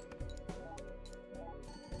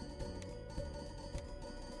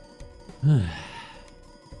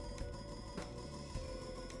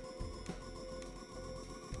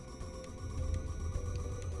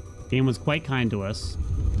 Game was quite kind to us.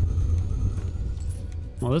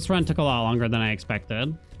 Well, this run took a lot longer than I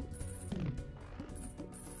expected.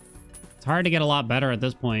 It's hard to get a lot better at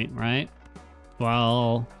this point, right?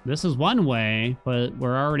 Well, this is one way, but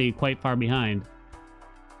we're already quite far behind.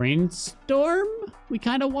 Brainstorm? We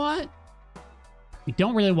kind of want? We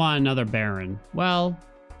don't really want another Baron. Well,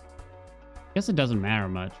 I guess it doesn't matter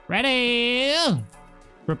much. Ready?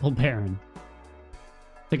 Triple Baron.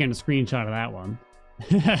 Taking a screenshot of that one.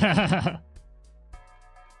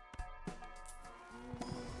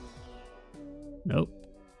 Nope.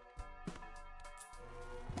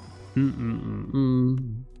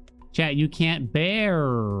 Chat, you can't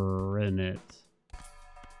bear in it.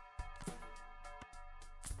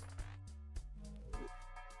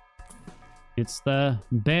 It's the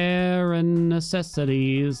barren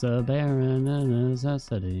necessities, the barren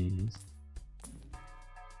necessities.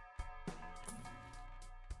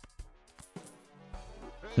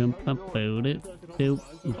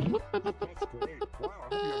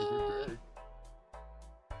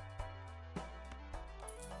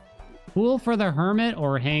 Fool for the Hermit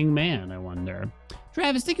or Hangman, I wonder.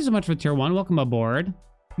 Travis, thank you so much for tier 1. Welcome aboard.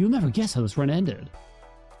 You'll never guess how this run ended.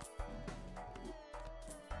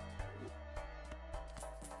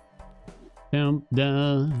 I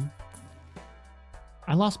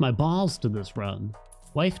lost my balls to this run.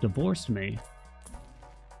 Wife divorced me.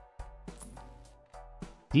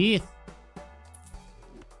 Death.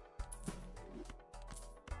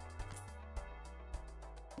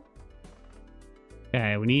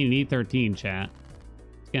 Okay, we need an E13, chat.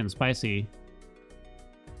 It's getting spicy.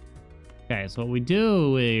 Okay, so what we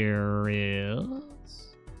do here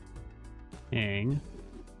is... Hang.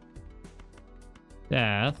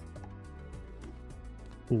 Death.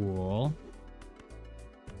 Cool.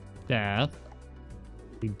 Death.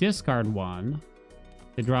 We discard one.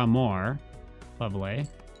 They draw more. Lovely.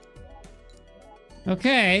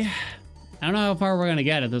 Okay. I don't know how far we're going to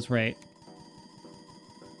get at this rate.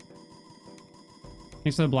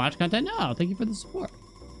 Thanks for the blotch content? No, thank you for the support.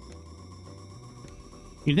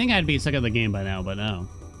 You'd think I'd be sick of the game by now, but no.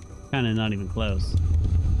 Kind of not even close.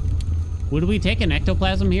 Would we take an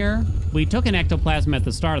ectoplasm here? We took an ectoplasm at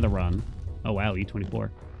the start of the run. Oh wow, E24.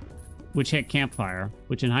 Which hit campfire,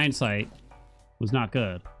 which in hindsight was not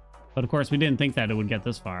good. But of course we didn't think that it would get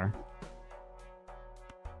this far.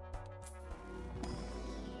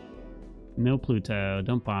 No Pluto,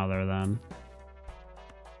 don't bother then.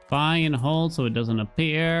 Buy and hold so it doesn't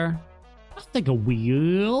appear. I'll take a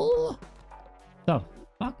wheel. The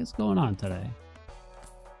fuck is going on today?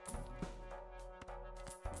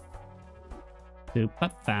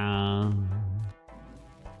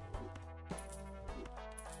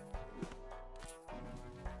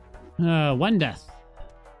 One death.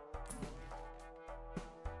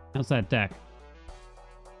 How's that deck?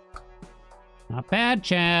 Not bad,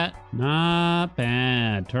 chat. Not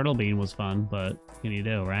bad. Turtle Bean was fun, but what can you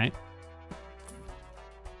do, right?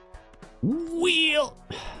 Wheel!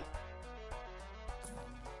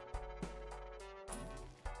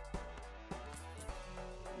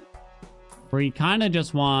 We kind of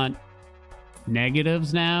just want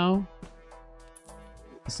negatives now.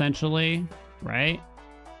 essentially, right?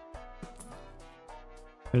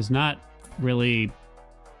 There's not really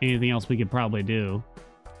anything else we could probably do.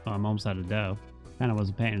 Oh, I'm almost out of dough. Kind of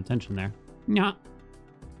wasn't paying attention there. Yeah.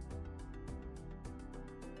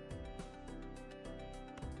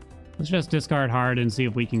 Let's just discard hard and see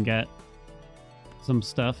if we can get some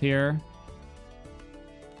stuff here.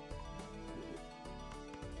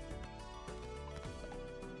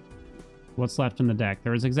 What's left in the deck?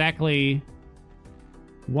 There is exactly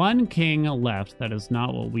one king left. That is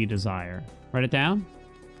not what we desire. Write it down.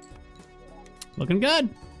 Looking good.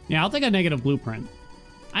 Yeah, I'll take a negative blueprint.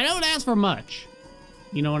 I don't ask for much.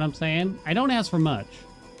 You know what I'm saying? I don't ask for much.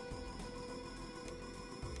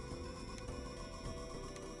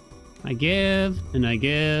 I give, and I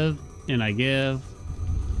give, and I give.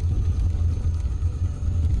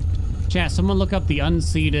 Chat, someone look up the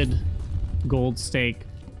unseeded gold stake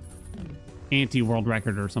anti-world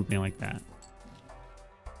record or something like that.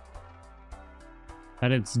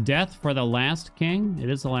 That it's death for the last king? It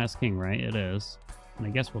is the last king, right? It is. And I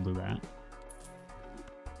guess we'll do that.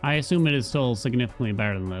 I assume it is still significantly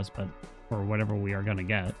better than this, but for whatever we are going to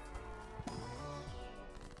get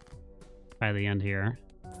by the end here.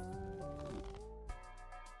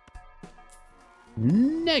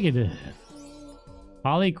 Negative.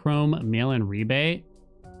 Polychrome mail-in rebate.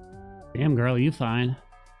 Damn, girl, you fine.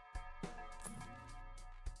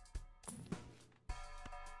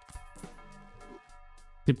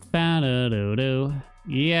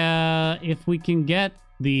 Yeah, if we can get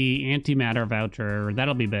the antimatter voucher,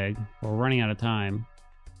 that'll be big. We're running out of time.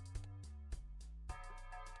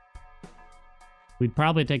 We'd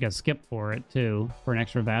probably take a skip for it, too, for an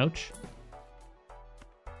extra vouch.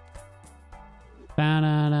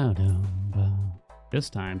 This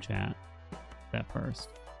time, chat. That first.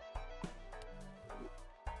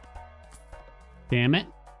 Damn it.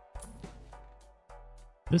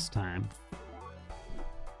 This time.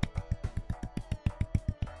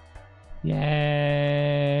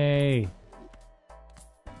 Yay!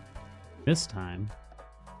 This time.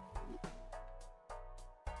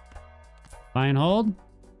 Buy and hold.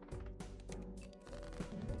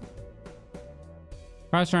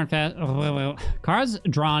 Cards drawn fast. Oh, cards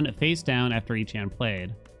drawn face down after each hand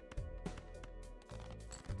played.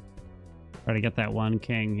 Try to get that one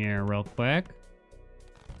king here real quick.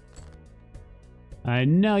 I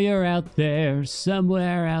know you're out there,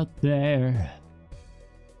 somewhere out there.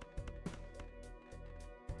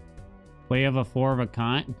 Play of a 4 of a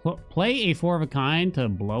kind. Play a 4 of a kind to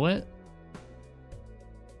blow it.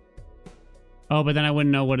 Oh, but then I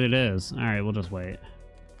wouldn't know what it is. All right, we'll just wait.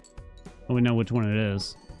 Oh, we know which one it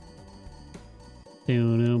is. I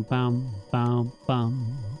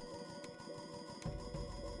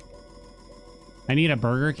need a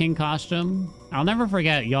Burger King costume. I'll never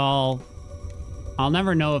forget, y'all. I'll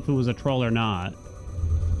never know if it was a troll or not.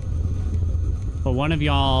 But one of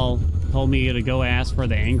y'all told me to go ask for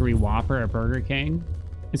the Angry Whopper at Burger King.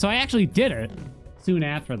 And so I actually did it soon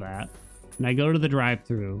after that. And I go to the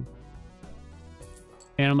drive-thru.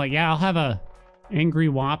 And I'm like, yeah, I'll have a Angry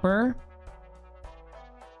Whopper.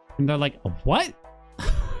 And they're like, what?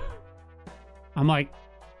 I'm like,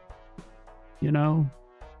 you know,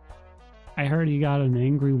 I heard you got an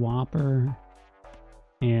Angry Whopper.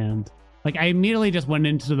 And like, I immediately just went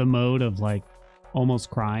into the mode of like almost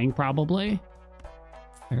crying, probably.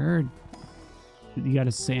 I heard you got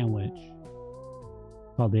a sandwich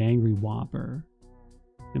called the Angry Whopper.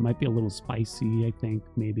 It might be a little spicy, I think.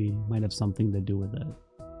 Maybe might have something to do with it.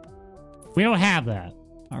 We don't have that.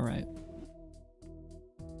 All right.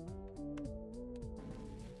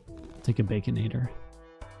 Take a Baconator.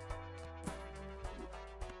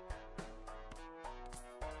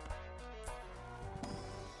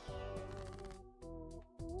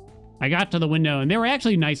 I got to the window, and they were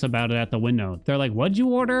actually nice about it at the window. They're like, what'd you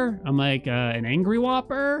order? I'm like, an Angry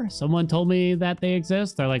Whopper? Someone told me that they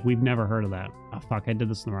exist. They're like, we've never heard of that. Oh, fuck, I did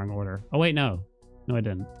this in the wrong order. Oh, wait, no. No, I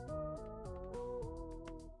didn't.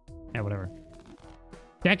 Yeah, whatever.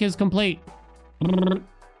 Deck is complete.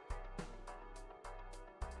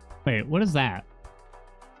 Wait, what is that?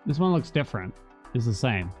 This one looks different. It's the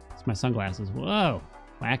same. It's my sunglasses. Whoa,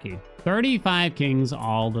 wacky. 35 kings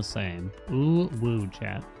all the same. Ooh, woo,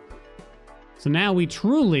 chat. So now we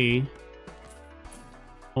truly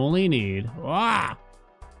only need... Ah!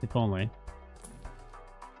 If only.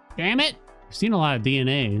 Damn it! I've seen a lot of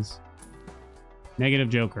DNAs. Negative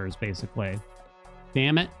jokers, basically.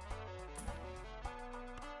 Damn it.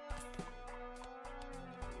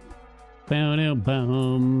 Boom,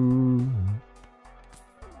 boom.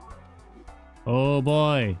 Oh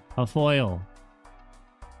boy, a foil.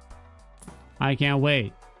 I can't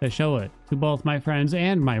wait. to show it to both my friends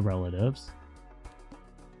and my relatives.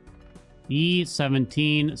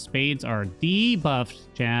 E17 spades are debuffed,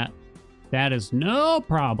 chat. That is no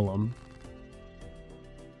problem.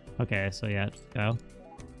 Okay, so yeah, go.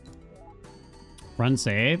 Run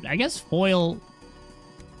saved. I guess foil.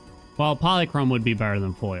 Well, polychrome would be better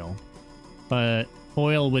than foil, but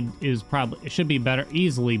foil it should be better,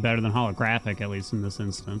 easily better than holographic, at least in this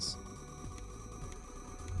instance.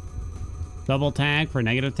 Double tag for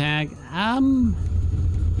negative tag.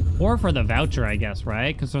 Or for the voucher, I guess,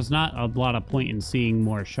 right? Because there's not a lot of point in seeing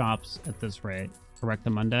more shops at this rate.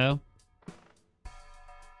 Correctamundo.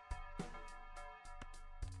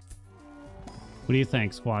 What do you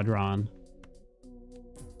think, Squadron?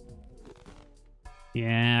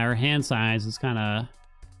 Yeah, our hand size is kind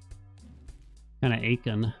of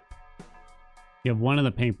aching. You have one of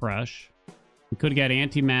the paintbrush. We could get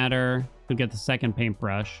antimatter. Could get the second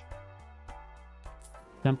paintbrush.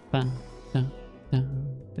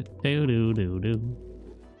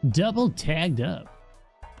 Double tagged up.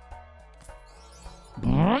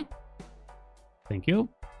 Thank you.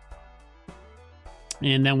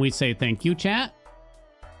 And then we say thank you, chat.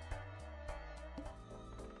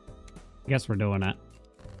 I guess we're doing it.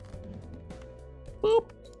 Boop.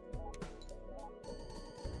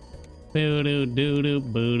 Boo-doo-doo-doo,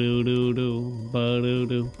 boo-doo-doo-doo,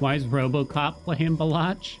 boo-doo-doo. Why is RoboCop playing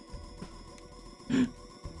Balach?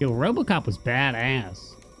 Yo, RoboCop was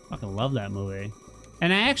badass. Fucking love that movie.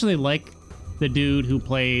 And I actually like the dude who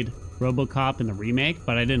played RoboCop in the remake,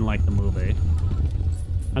 but I didn't like the movie.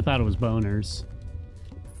 I thought it was boners.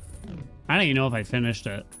 I don't even know if I finished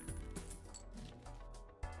it.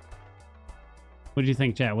 What do you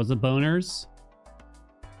think, chat? Was it boners?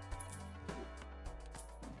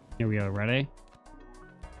 Here we go. Ready?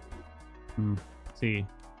 Let's see.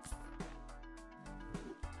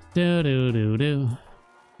 Do-do-do-do.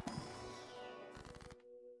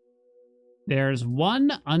 There's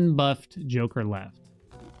one unbuffed Joker left.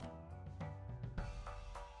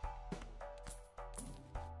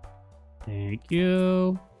 Thank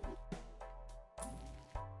you.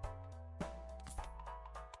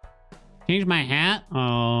 Change my hat?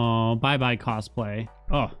 Oh, bye-bye cosplay.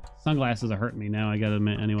 Oh, sunglasses are hurting me now, I gotta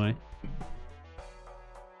admit, anyway.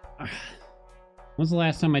 When's the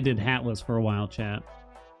last time I did hatless for a while, chat?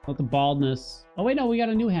 Let the baldness... Oh, wait, no, we got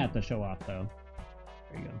a new hat to show off, though.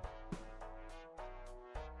 There you go.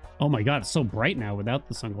 Oh my god, it's so bright now without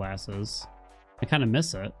the sunglasses. I kind of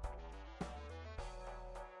miss it.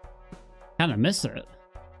 Kind of miss it.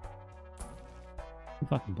 Too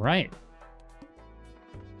fucking bright.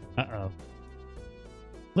 Uh-oh.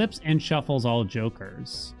 Flips and shuffles all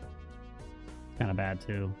jokers. Kind of bad,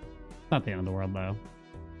 too. Not the end of the world, though.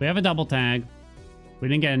 We have a double tag. We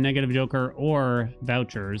didn't get a negative joker or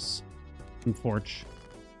vouchers. Unfortunately.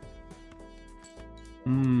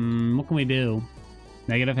 What can we do?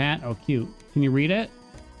 Negative hat? Oh, cute. Can you read it?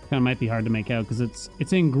 Kind of might be hard to make out because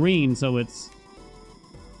it's in green, so it's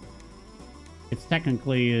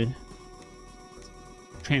technically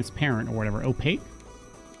transparent or whatever. Opaque?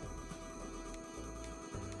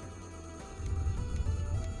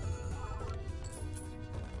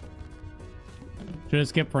 Should I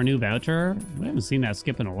skip for a new voucher? We haven't seen that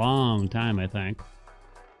skip in a long time, I think.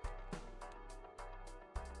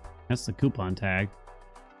 That's the coupon tag.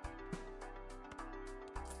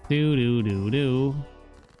 Do-do-do-do.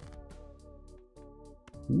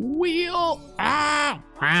 Wheel! Ah!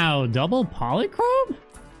 Wow, double polychrome?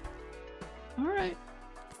 Alright.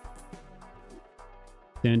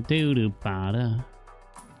 Do-do-do-ba-da.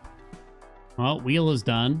 Well, wheel is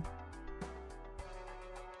done.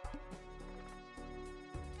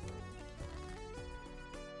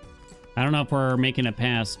 I don't know if we're making it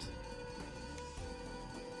past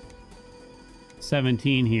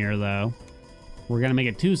 17 here, though. We're going to make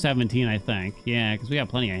it 217, I think. Yeah, because we got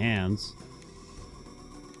plenty of hands.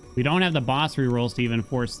 We don't have the boss rerolls to even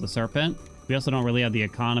force the serpent. We also don't really have the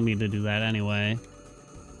economy to do that anyway.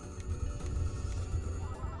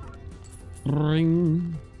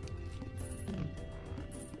 Ring.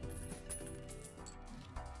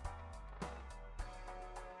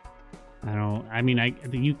 I mean,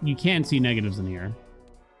 you can see negatives in here.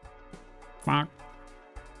 Bonk.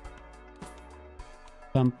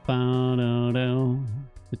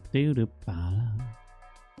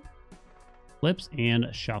 Flips and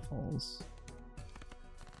shuffles.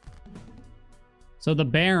 So the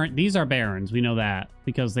Baron, these are Barons, we know that,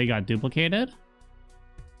 because they got duplicated.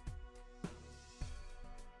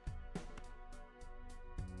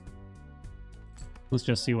 Let's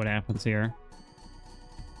just see what happens here.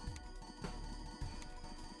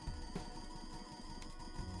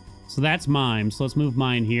 So that's mime. So let's move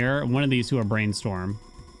mine here. One of these two are brainstorm.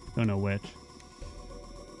 Don't know which.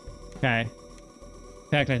 Okay. In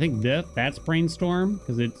fact, I think that's brainstorm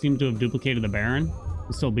because it seems to have duplicated the Baron.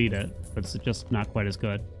 We still beat it, but it's just not quite as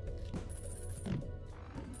good.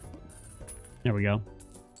 There we go.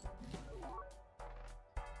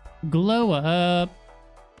 Glow up.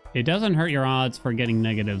 It doesn't hurt your odds for getting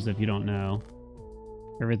negatives if you don't know.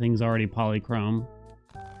 Everything's already polychrome.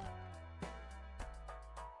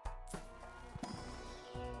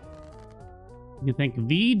 You can thank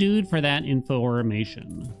V Dude for that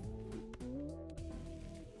information.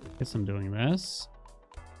 Guess I'm doing this.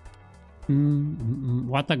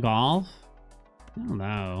 What the golf? I don't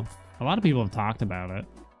know. A lot of people have talked about it.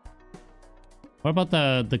 What about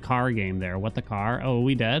the car game there? What the car? Oh, are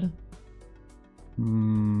we dead?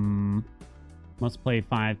 Must play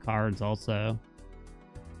 5 cards also.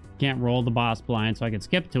 Can't roll the boss blind, so I could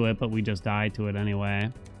skip to it, but we just died to it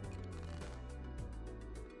anyway.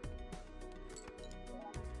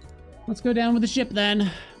 Let's go down with the ship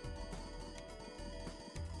then.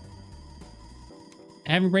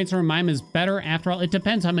 Having brainstorm mime is better after all. It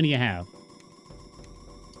depends how many you have.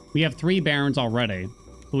 We have 3 barons already,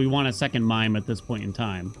 so we want a second mime at this point in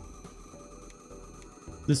time.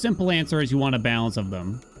 The simple answer is you want a balance of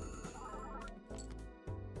them.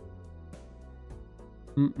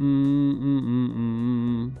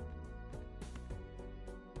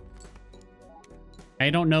 I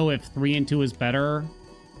don't know if 3 and 2 is better.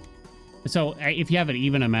 So if you have an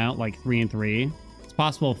even amount, like 3 and 3, it's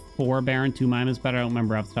possible 4 Baron, 2 mime is better. I don't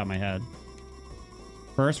remember off the top of my head.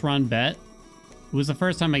 First run bet. It was the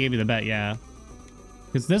first time I gave you the bet, yeah.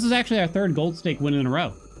 Because this is actually our 3rd gold stake win in a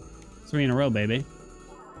row. 3 in a row, baby.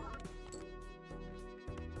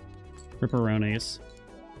 Ripperonis.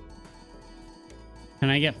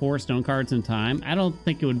 Can I get 4 stone cards in time? I don't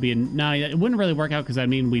think it would be... No, it wouldn't really work out because that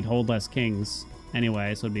mean we'd hold less kings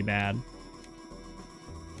anyway, so it'd be bad.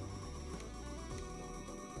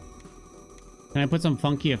 Can I put some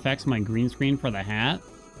funky effects on my green screen for the hat?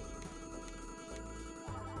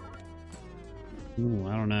 Ooh,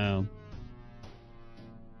 I don't know.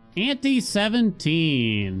 Ante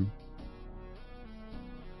 17.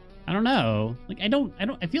 I don't know. Like,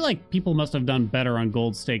 I feel like people must have done better on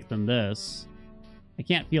gold stake than this. I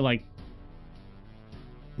can't feel like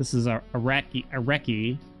this is a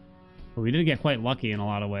recce, but we did get quite lucky in a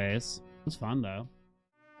lot of ways. It was fun though.